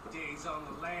couple of days on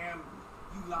the lam,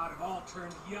 you lot have all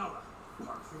turned yellow.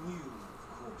 Apart from you, of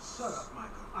course. Shut up,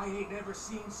 Michael. I ain't never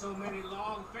seen so many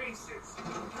long faces.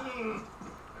 I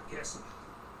guess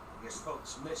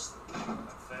folks miss them.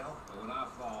 I fell, but when I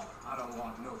fall, I don't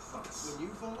want no fuss. When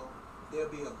you fall, there'll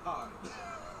be a party.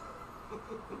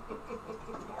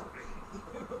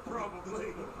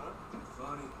 Probably.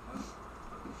 Funny, huh?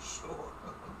 Sure.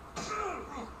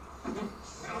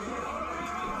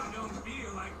 I don't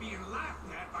feel like being laughed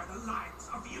at by the likes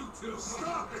of you two.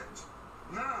 Stop it!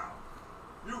 Now!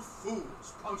 You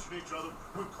fools punching each other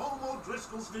when Colm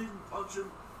O'Driscoll's needing punching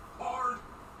hard.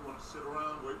 You want to sit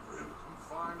around waiting for him to come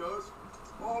find us?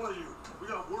 All of you, we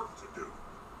got work to do.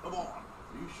 Come on.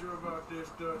 You sure about this,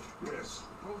 Dutch? Yes.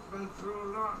 Both been through a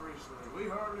lot recently. We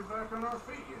hardly back on our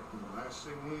feet yet. The last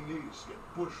thing we need is to get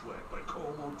bushwhacked by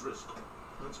Colm O'Driscoll.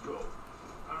 Let's go.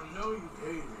 I know you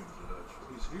hate him, Dutch.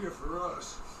 He's here for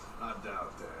us. I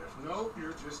doubt that. Nope,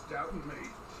 you're just doubting me.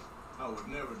 I would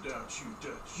never doubt you,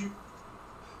 Dutch. You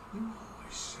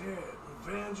always said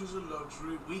revenge is a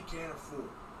luxury we can't afford.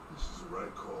 This is the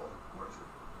right call, Arthur.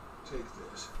 Take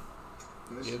this.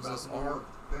 And this Gives is us about more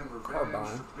than revenge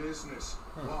carbine. for business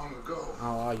long ago.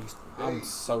 Oh, I'm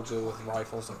so good with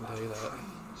rifles, I can tell you that.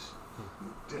 Trains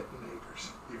with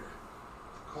detonators. Here.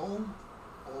 Colm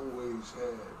always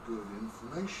had good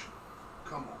information.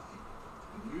 Come on.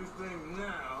 And you think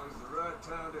now is the right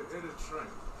time to hit a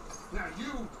train? Now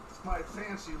you might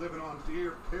fancy living on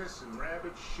deer piss and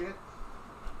rabbit shit.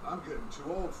 I'm getting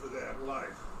too old for that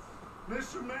life.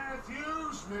 Mr.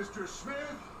 Matthews, Mr.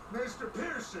 Smith, Mr.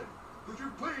 Pearson, would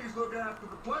you please look after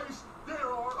the place? There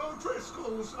are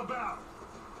O'Driscolls about.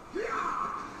 Yeah!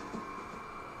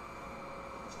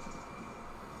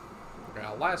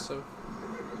 Got a lasso.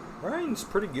 Writing's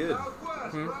pretty good.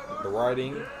 Southwest, Hmm. right, The Arthur?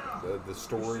 writing, Yeah. the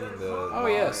story, and the Oh,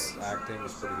 yes. acting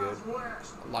is pretty good.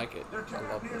 Southwest. I like it. They're I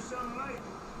camped love near it. some lake.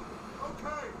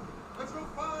 Okay, let's go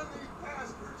find these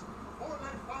bastards before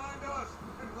they find us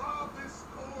and rob this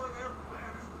store of their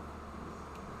planet.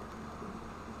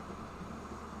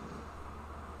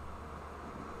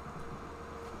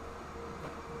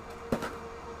 I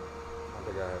don't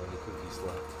think I have any cookies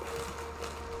left.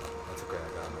 That's okay, I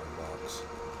got them in a box.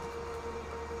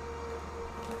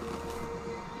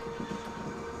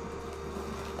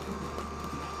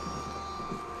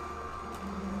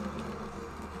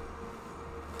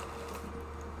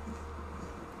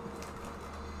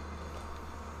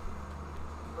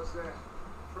 What's that?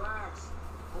 Tracks.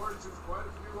 Horses, quite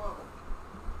a few of them.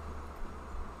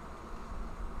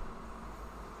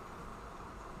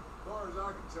 As far as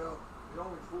I can tell, the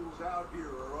only fools out here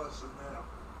are us and them.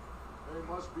 They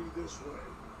must be this way.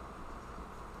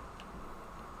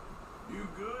 You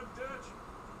good, Dutch?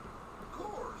 Of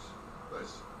course.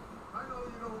 Listen, I know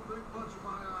you don't think much of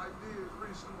my ideas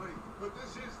recently, but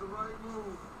this is the right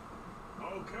move.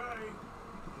 Okay.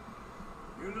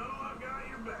 You know I got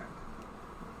your back.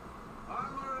 I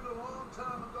learned a long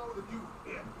time ago that you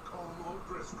hit Colm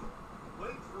O'Driscoll.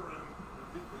 Wait for him,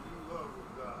 the people you love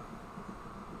will die.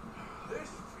 This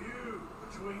feud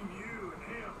between you and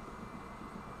him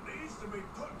needs to be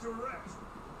put to rest,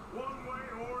 one way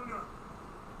or another.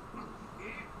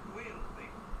 It will be.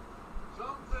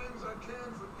 Some things I can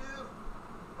forgive,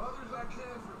 others I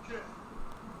can't forget.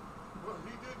 What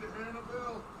he did to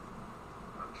Annabelle,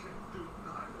 I can't do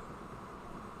neither.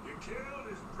 You killed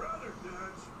his brother,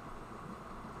 Dutch.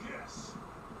 Yes,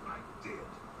 I did.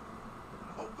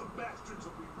 I hope the bastards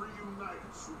will be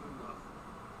reunited soon enough.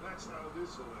 That's how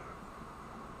this will end.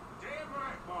 Damn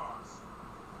right, boss.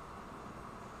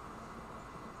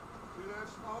 See that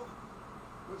smoke?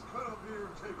 Let's cut up here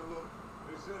and take a look.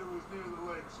 They said it was near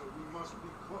the lake, so we must be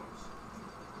close.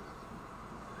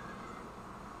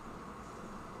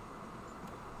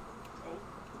 Oh.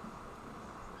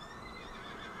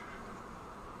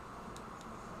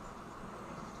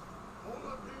 Hold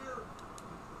up here.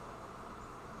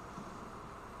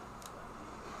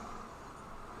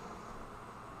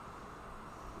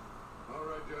 All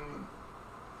right, gentlemen.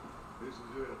 This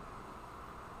is it.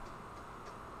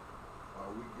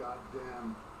 Are we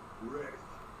goddamn ready?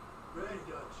 Ready,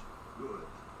 Dutch. Good.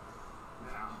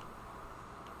 Now,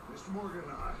 Mr. Morgan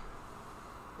and I,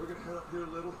 we're gonna head up here a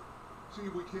little, see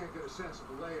if we can't get a sense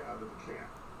of the layout of the camp.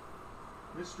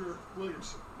 Mr.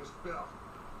 Williamson, Mr. Bell,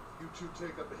 you two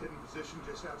take up a hidden position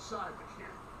just outside the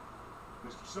camp.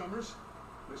 Mr. Summers,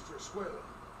 Mr. Escuela,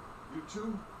 you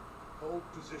two hold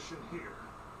position here.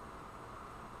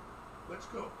 Let's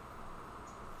go.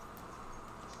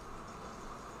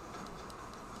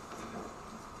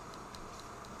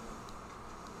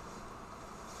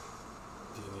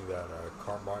 Do you need that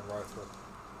carbine rifle?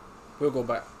 We'll go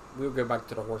back. We'll go back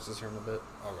to the horses here in a bit.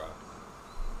 Okay.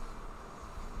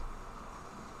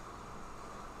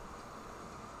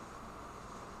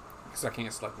 Because I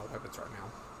can't select my weapons right now.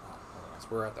 So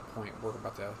we're at the point we're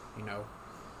about to,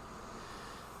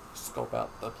 scope out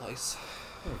the place.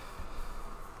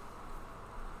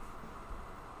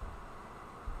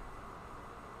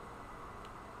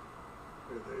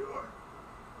 Here they are.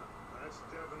 That's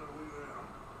definitely them.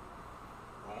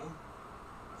 Home?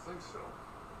 I think so.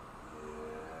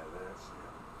 Yeah, that's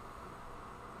him.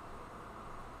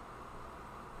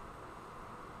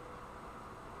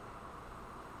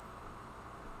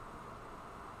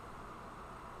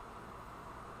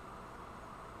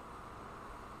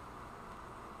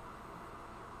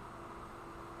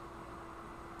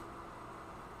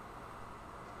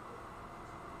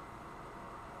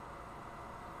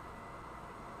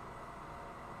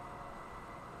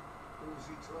 Who's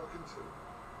he talking to?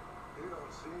 He don't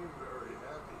seem very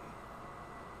happy.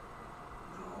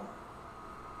 No.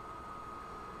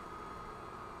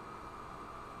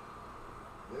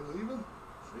 They leaving?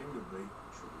 Seem to be.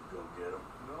 Should we go get them?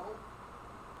 No.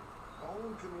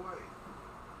 Owen can wait.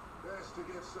 Best to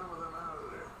get some of them out of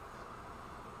there.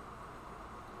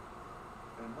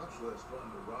 And much less fun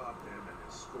to rob him and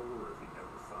his score if he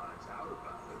never finds out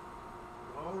about it.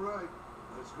 All right,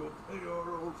 let's go pay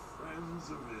our old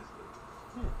friends a visit.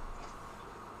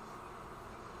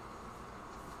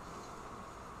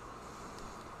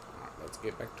 Alright, let's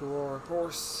get back to our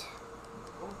horse.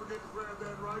 Don't forget to grab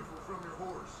that rifle from your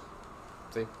horse.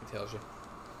 See, it tells you.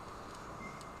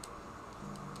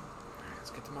 Alright,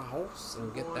 let's get to my horse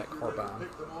and get that carbine.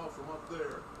 Pick them off from up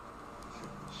there.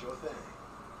 Sure thing.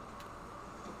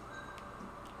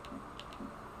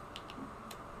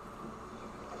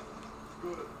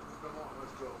 Good. Come on,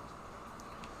 let's go.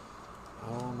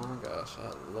 Oh my gosh,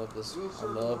 I love this. We'll I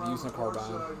circle love around using a the far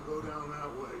carbine. side and go down that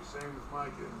way, same as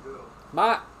Micah and Bill.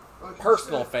 My Like you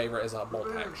personal said, favorite is a bolt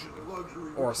revenge action is a luxury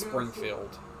we or a can't Springfield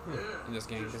afford. in this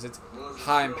game because it's Wasn't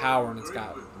high in so power and it's great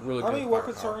got with really How good many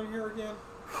weapons firepower. are in here again?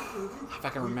 If I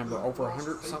can remember, over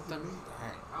 100 something.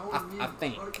 Our I need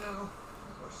think. right now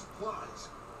are supplies,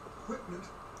 equipment,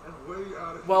 and way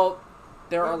out of Well,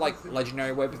 there are like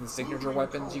legendary weapons and signature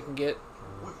weapons you can get.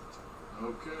 Wait.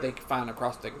 Okay. They can find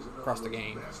across the There's enough across the of those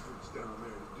game, bastards down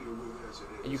there to deal with as it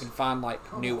is. and you can find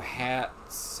like new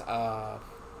hats,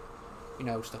 you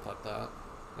know, stuff like that.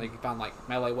 Like, you can find like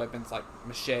melee weapons like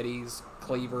machetes,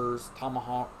 cleavers,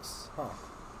 tomahawks, Huh.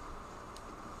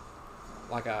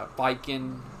 like a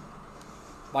Viking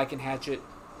hatchet.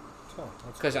 Oh,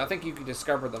 that's Because cool. I think you can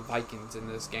discover the Vikings in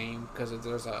this game because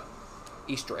there's a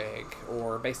Easter egg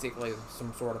or basically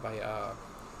some sort of a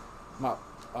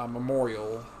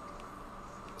memorial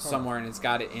somewhere, and it's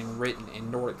got it written in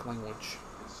Nordic language.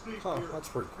 Huh, that's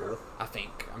pretty cool. I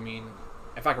think. I mean,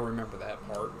 if I can remember that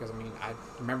part, because I mean, I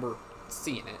remember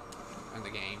seeing it in the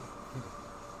game.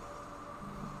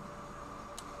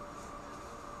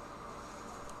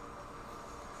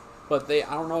 But I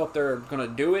don't know if they're gonna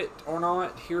do it or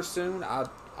not here soon. I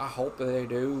hope that they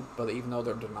do, but even though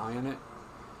they're denying it,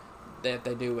 that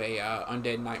they do a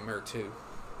Undead Nightmare 2.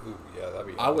 Ooh, yeah, that'd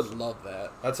be awesome. I would love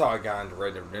that. That's how I got into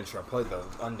Red Dead Redemption. I played the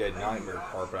Undead Nightmare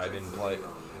part, but I didn't play.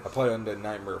 I played Undead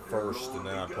Nightmare first, and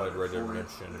then I played Red Dead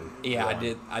Redemption. Yeah, I 1.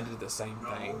 did the same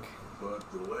thing.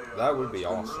 That would be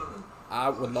awesome. I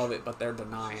would love it, but they're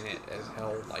denying it as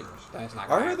hell. Like, that's not I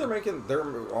gonna heard they're happen.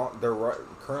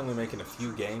 currently making a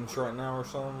few games right now or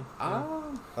something.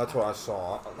 That's what I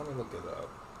saw. Let me look it up.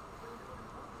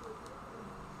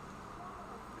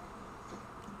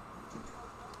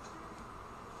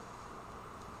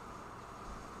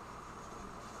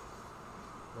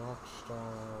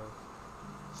 Rockstar.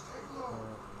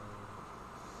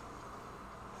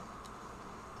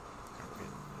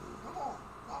 Come on,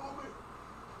 follow me.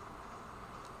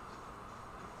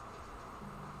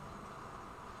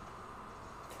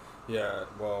 Yeah,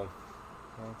 well,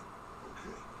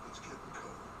 Okay, let's get in cover.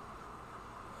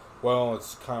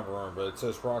 it's kind of a rumor, but it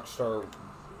says Rockstar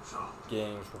So,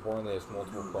 Games reportedly has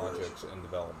multiple projects in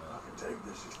development. I can take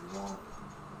this if you want.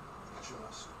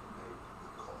 Just make the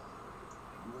call.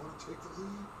 You want to take the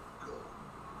lead? Go.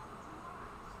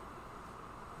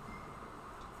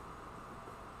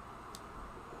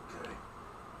 Okay,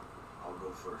 I'll go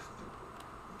first.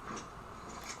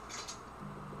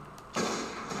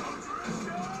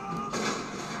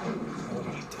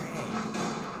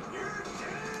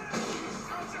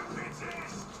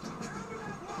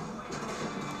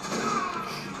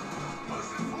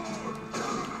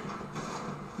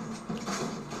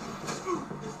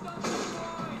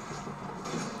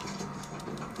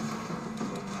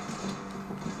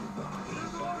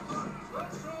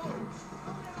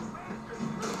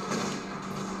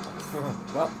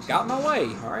 Well, got in my way.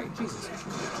 All right, Jesus.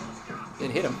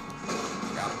 Didn't hit him.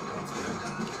 Got him. That's good.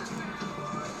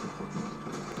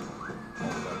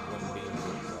 Oh, that wind beam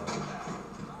was,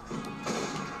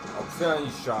 I'm feeling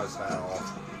you shot his hat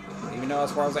off. Even though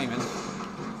that's where I was aiming.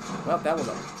 Well, that was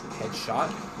a headshot.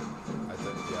 I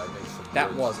think so.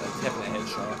 That was a definite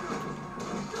headshot.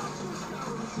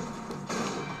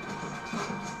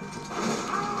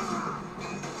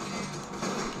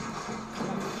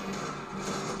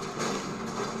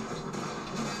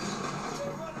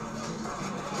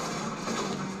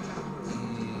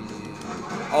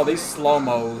 Oh, these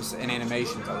slow-mos and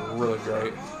animations are really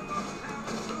great.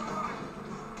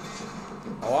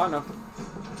 Oh, I know.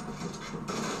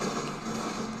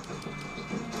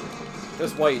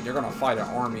 Just wait, they're gonna fight an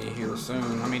army here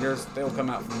soon. I mean, they'll come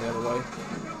out from the other way.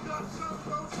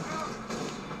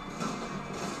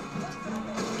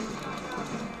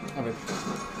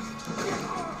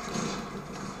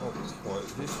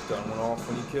 His gun went off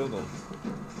when he killed him.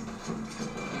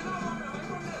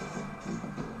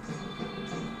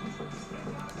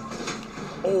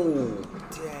 Oh,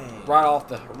 Dang. right off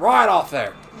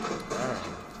there. Dang.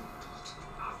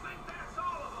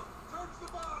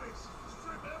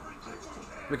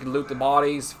 We can loot the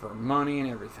bodies for money and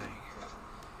everything.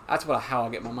 That's how I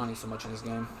get my money so much in this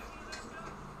game.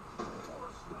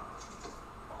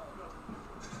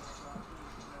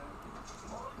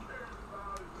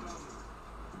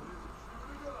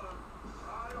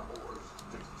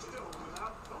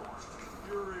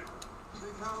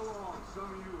 How long some of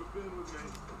you have been with me.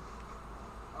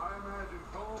 I imagine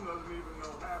Colm doesn't even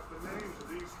know half the names of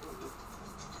these fools.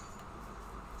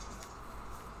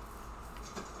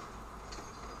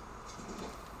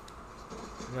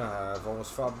 Yeah, I have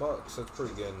almost $5. That's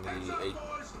pretty good in the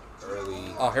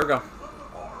early. Oh, here we go.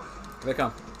 Here they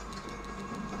come.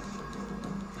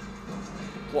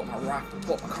 Pull up my rifle.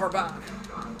 Pull up my carbine.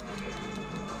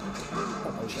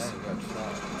 Oh, dang, got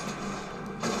shot.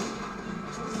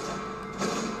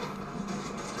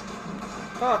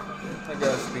 Huh. That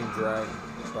guy's being dragged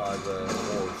by the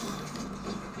horse.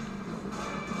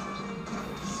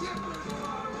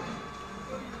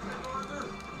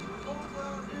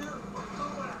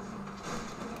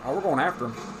 Oh, we're going after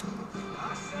him.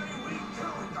 I say we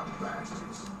kill the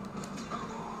bastards. Come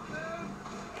on, then.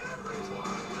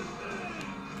 Everyone.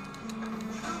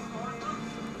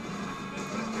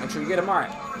 Make sure you get him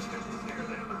right.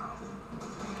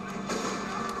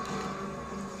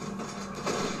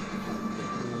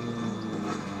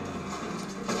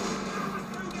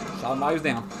 Shot him while he was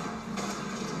down.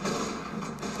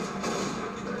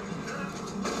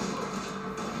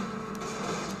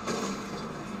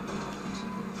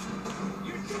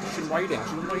 Shoot him while you're down.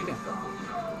 Shoot him while you're down.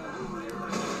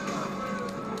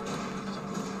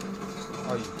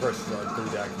 Oh, you press start to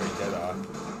deactivate Deadeye.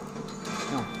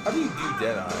 No. How do you do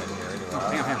Deadeye in here anyway?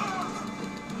 Hang on, hang on.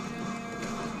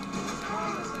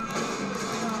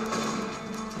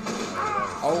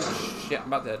 Oh shit, I'm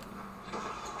about dead.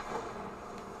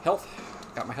 Health.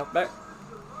 Got my health back.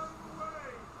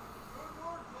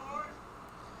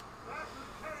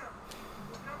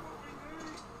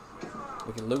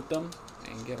 We can loot them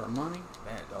and get our money.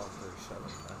 Man, dog 37.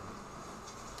 Man.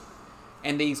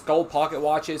 And these gold pocket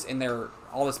watches and their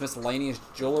all this miscellaneous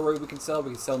jewelry we can sell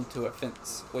them to a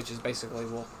fence, which is basically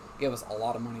will give us a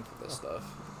lot of money for this stuff.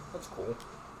 That's cool.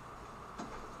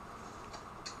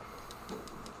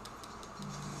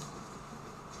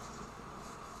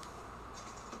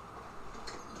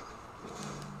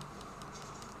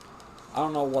 I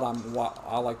don't know what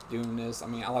I like doing this. I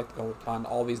mean, I like to go find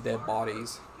all these dead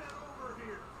bodies.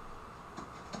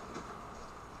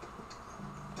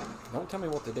 Don't tell me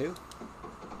what to do.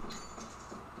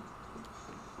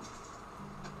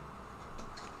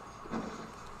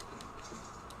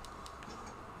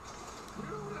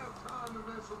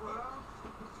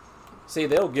 See,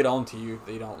 they'll get on to you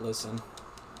if you don't listen.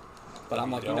 But I'm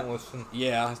like, you don't listen.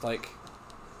 Yeah, it's like,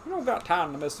 you don't got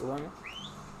time to mess around.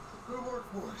 Good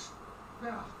work, boys.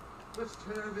 Now, let's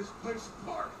tear this place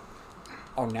apart.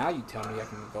 Oh, now you tell me I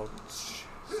can go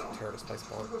tear this place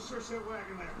apart. Go search that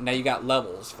wagon there. Now you got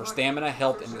levels for stamina,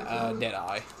 health, and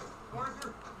Deadeye. Arthur,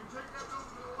 you take that building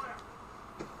to the left.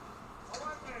 All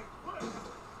right, man.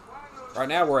 Look. Right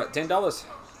now we're at $10.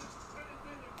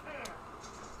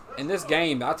 In this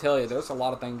game, I tell you, there's a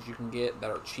lot of things you can get that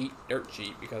are cheap, dirt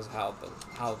cheap, because of how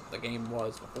the game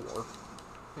was before.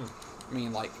 I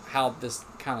mean, like how this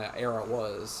kind of era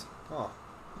was. Huh.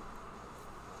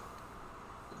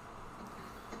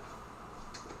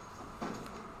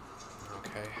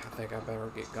 Okay, I think I better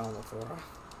get going before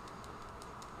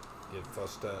I Get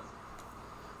fussed at.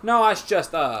 No, it's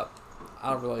just I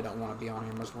really don't want to be on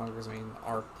here much longer because I mean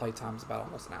our playtime's about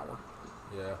almost an hour.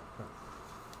 Yeah.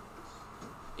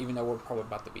 Even though we're probably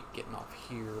about to be getting off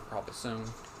here probably soon.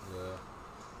 Yeah.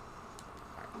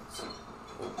 Alright,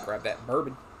 we'll grab that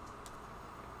bourbon.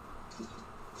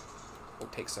 We'll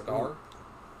take cigar.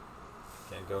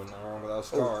 Can't go no wrong without a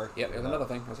cigar. Yeah, there's another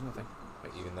thing. There's another thing.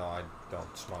 Wait, Even though I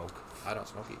don't smoke. I don't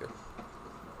smoke either.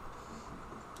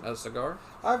 Another cigar?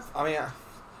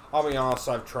 I'll be honest,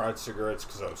 I've tried cigarettes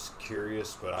because I was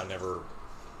curious, but I never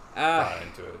got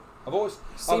into it. I've always...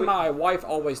 My wife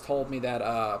always told me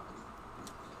that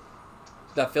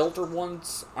the filter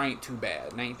ones ain't too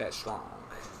bad. They ain't that strong.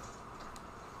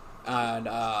 And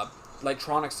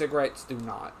electronic cigarettes do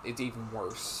not. It's even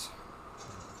worse.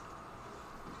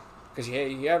 Because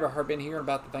you ever been hearing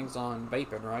about the things on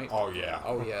vaping, right? Oh, yeah.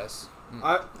 Oh, yes.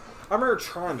 I remember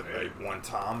trying to vape one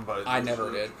time, but... I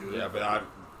never did. Yeah, but I...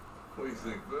 What do you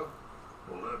think, Bill?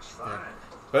 Well, looks fine.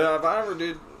 But if I ever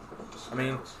did I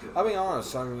mean, I'll be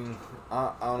honest. I mean,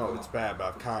 I don't know if it's bad,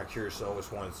 but I'm kind of curious. I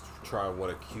always wanted to try what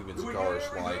a Cuban cigar is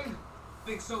like.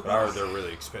 Think so, But I heard boss? they're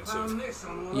really expensive. Found this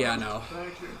on one. Yeah, I know.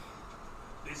 Thank you.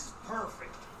 This is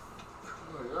perfect.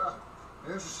 Oh, yeah.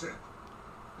 Interesting.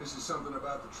 This is something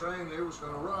about the train they was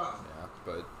gonna rob. Yeah,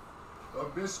 but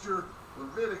Of Mr.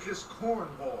 Leviticus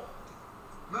Cornball.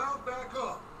 Mount back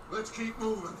up. Let's keep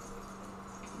moving.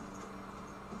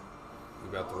 we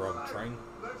about to rob the train.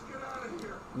 Let's get out of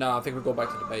here. No, I think we go back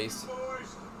to the base.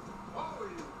 Boys, all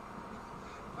of you.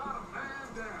 Not a man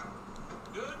down.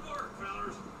 Good work,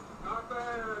 fellas. Not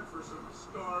bad for some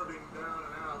starving down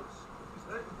and outs.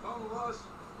 They can pummel us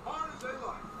hard as they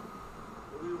like.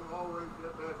 But we will always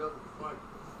get back up and fight.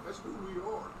 That's who we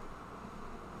are.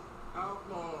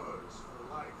 Outlaws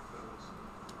for life, fellas.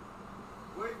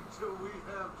 Wait until we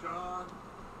have John,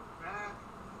 Mac,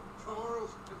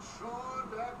 Charles, and Sean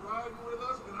back riding with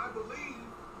us, and I believe,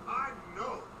 I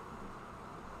know,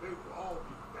 they will all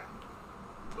be back.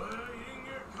 Well, you didn't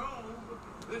get cold, but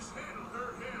this head'll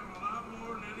hurt him a lot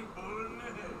more than any bullet in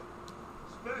the head.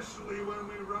 Especially when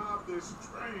we rob this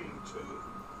train, too.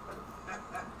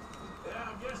 Yeah,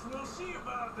 I guess we'll see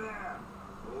about that.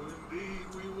 Oh, indeed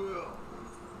we will.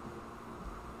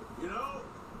 You know,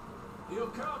 he'll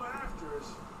come after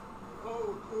us.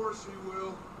 Oh, of course he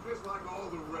will, just like all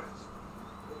the rest.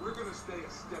 But we're gonna stay a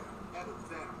step ahead of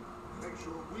them. Make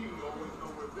sure we always know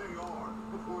where they are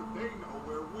before they know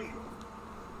where we are.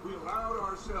 We allowed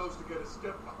ourselves to get a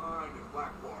step behind in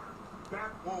Blackwater.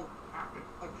 That won't happen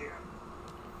again.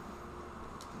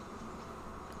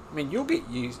 I mean, you'll get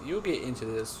into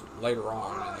this later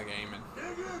on in the game, and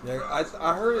Yeah,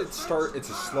 I heard it's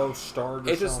a slow start.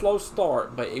 it's a slow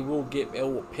start, but it will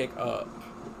pick up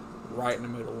right in the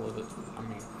middle of it. I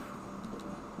mean,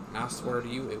 I swear to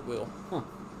you, it will. Huh.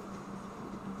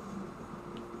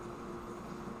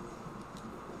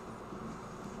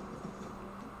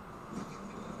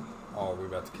 Oh, we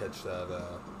about to catch that.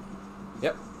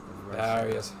 Yep. There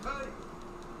he is. Hey,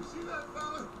 you see that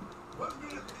fella? Wasn't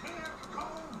he a can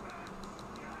cone?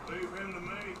 Leave him to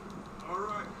me. All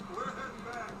right, we're heading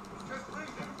back. Just bring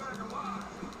him back alive.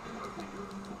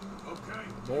 Okay.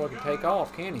 Boy can take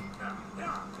off, can he?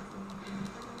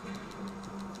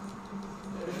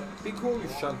 Be cool if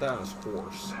you shut down his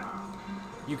horse.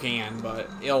 You can, but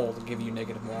it'll give you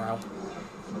negative morale.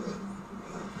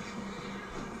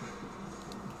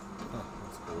 Huh,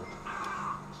 that's cool.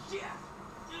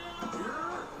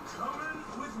 You're coming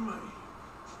with me.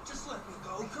 Just let me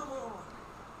go. Come on.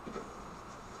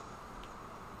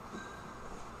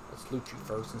 Let's loot you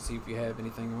first and see if you have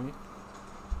anything on you.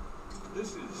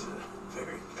 This is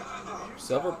very kind of you.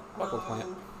 Silver buckle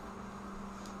plant.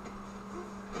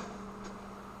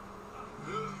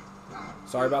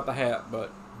 Sorry about the hat, but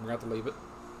we're going to have to leave it.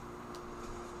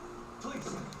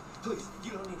 Please,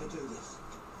 you don't need to do this.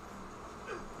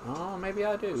 Oh, maybe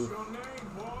I What's do. your name,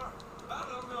 boy? I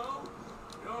don't know.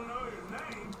 You don't know your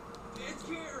name? It's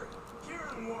Kieran.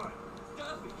 Kieran what?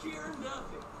 Duffy. Kieran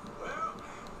Duffy. Well,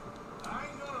 I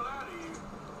ain't gonna lie to you.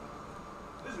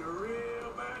 This is a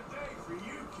real bad day for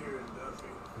you, Kieran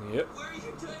Duffy. Yep. Where are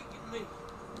you taking me?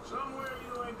 Somewhere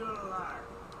you ain't gonna like.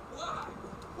 Why?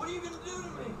 What are you gonna do to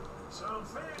me?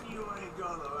 Something you ain't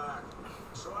gonna like.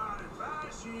 So I'd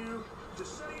advise you to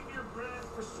save your breath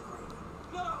for screaming.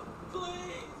 No,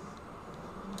 please.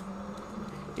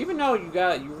 Even though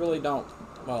you really don't,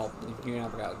 well, you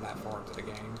never got that far into the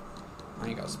game. I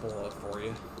ain't gonna spoil it for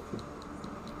you.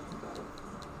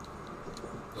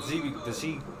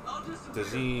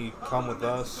 Does he come with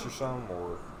us or something,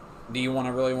 or? Do you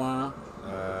really want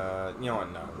to? You know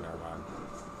what? No, never mind.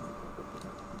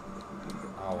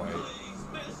 I'll wait. Please,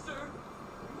 mister.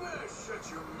 You better shut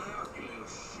your mouth, you little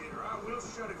shitter. I will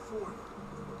shut it for you.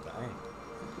 Dang.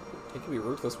 He can be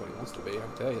ruthless when he wants to be, I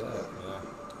can tell you that. Yeah.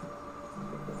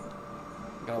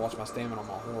 Gotta watch my stamina on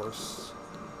my horse.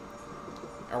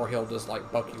 Or he'll just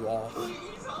like buck you off.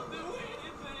 Please, I'll do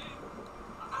anything.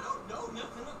 I don't know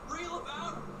nothing real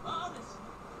about him. Honest.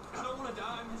 I don't want to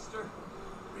die, mister.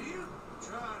 Are you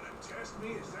trying to test me?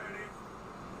 Is that it?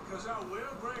 Because I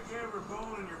will break every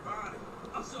bone in your body.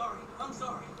 I'm sorry.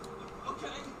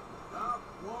 Okay? Not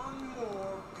one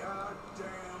more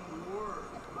goddamn word.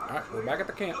 Alright, we're back at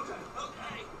the camp.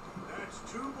 Okay. That's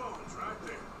 2 bones right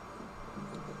there.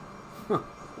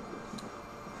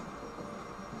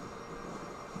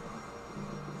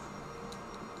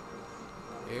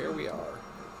 Here we are.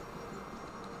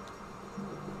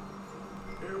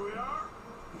 Here we are,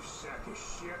 you sack of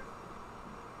shit.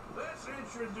 Let's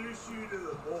introduce you to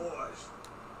the boys.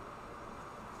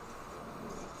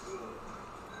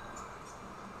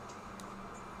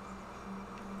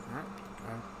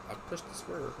 Alright. I push the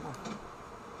square. Come on.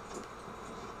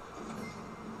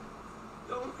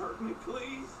 Don't hurt me,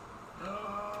 please.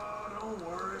 Oh, don't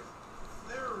worry.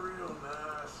 They're real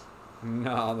nice.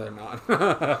 No, they're not.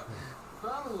 Found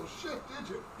a little shit, did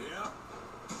you? Yeah.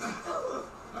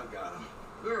 I got him.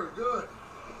 Very good.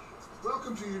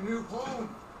 Welcome to your new home.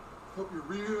 Hope you're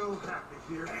real happy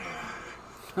here.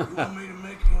 You want me to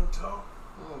make him talk?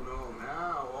 Oh no,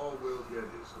 now all we'll get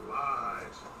is lies.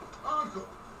 Uncle,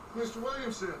 Mr.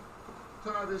 Williamson,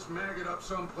 tie this maggot up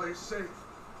someplace safe.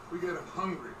 We get him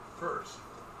hungry first.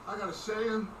 I got a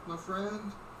saying, my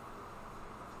friend.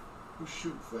 We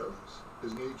shoot fellas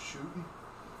as need shooting,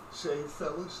 save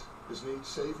fellas as need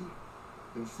saving,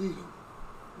 and feed 'em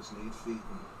as need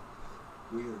feeding.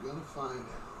 We are gonna find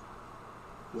out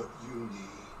what you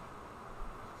need.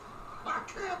 I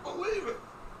can't believe it!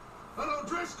 An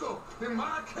O'Driscoll in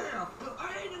my camp!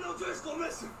 I ain't an O'Driscoll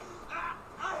missing.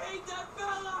 I hate that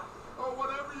fella. Oh,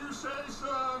 whatever you say,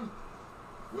 son.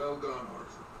 Well done,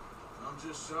 Arthur. I'm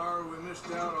just sorry we missed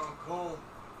out on Colm.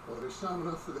 Well, there's time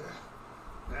enough for that.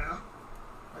 Now,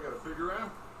 I gotta figure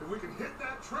out if we can hit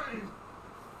that train.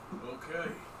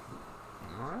 Okay.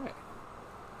 All right.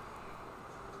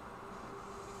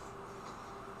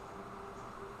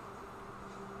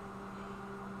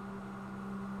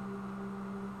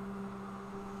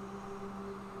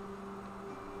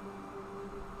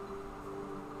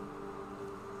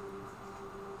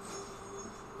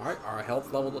 All right, our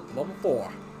health level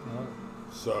 4.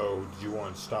 So, do you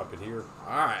want to stop it here?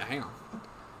 All right, hang on.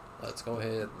 Let's go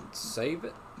ahead and save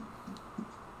it.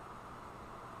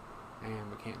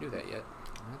 And we can't do that yet.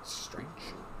 That's strange.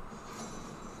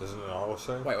 Isn't it auto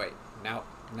save? Wait. Now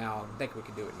I think we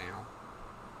can do it now.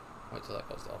 Wait till that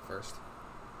goes off first.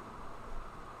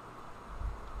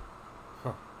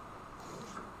 Huh.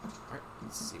 Alright,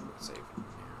 let's see what we save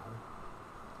now.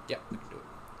 Yep, we can do it.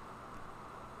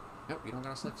 Nope, you don't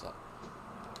got a save slot.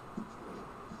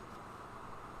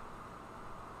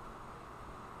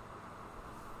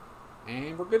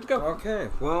 And we're good to go. Okay,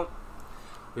 well,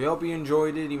 we hope you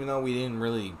enjoyed it, even though we didn't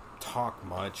really talk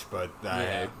much, but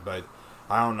I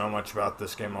don't know much about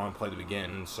this game. I only played the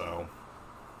beginning, so,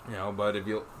 but if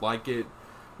you like it,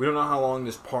 we don't know how long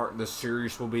this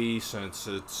series will be, since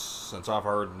I've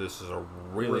heard this is a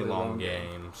really long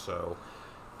game, so,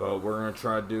 but we're going to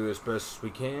try to do as best as we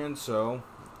can, so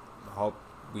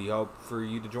we hope for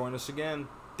you to join us again.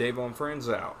 Dave on Friends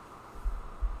out.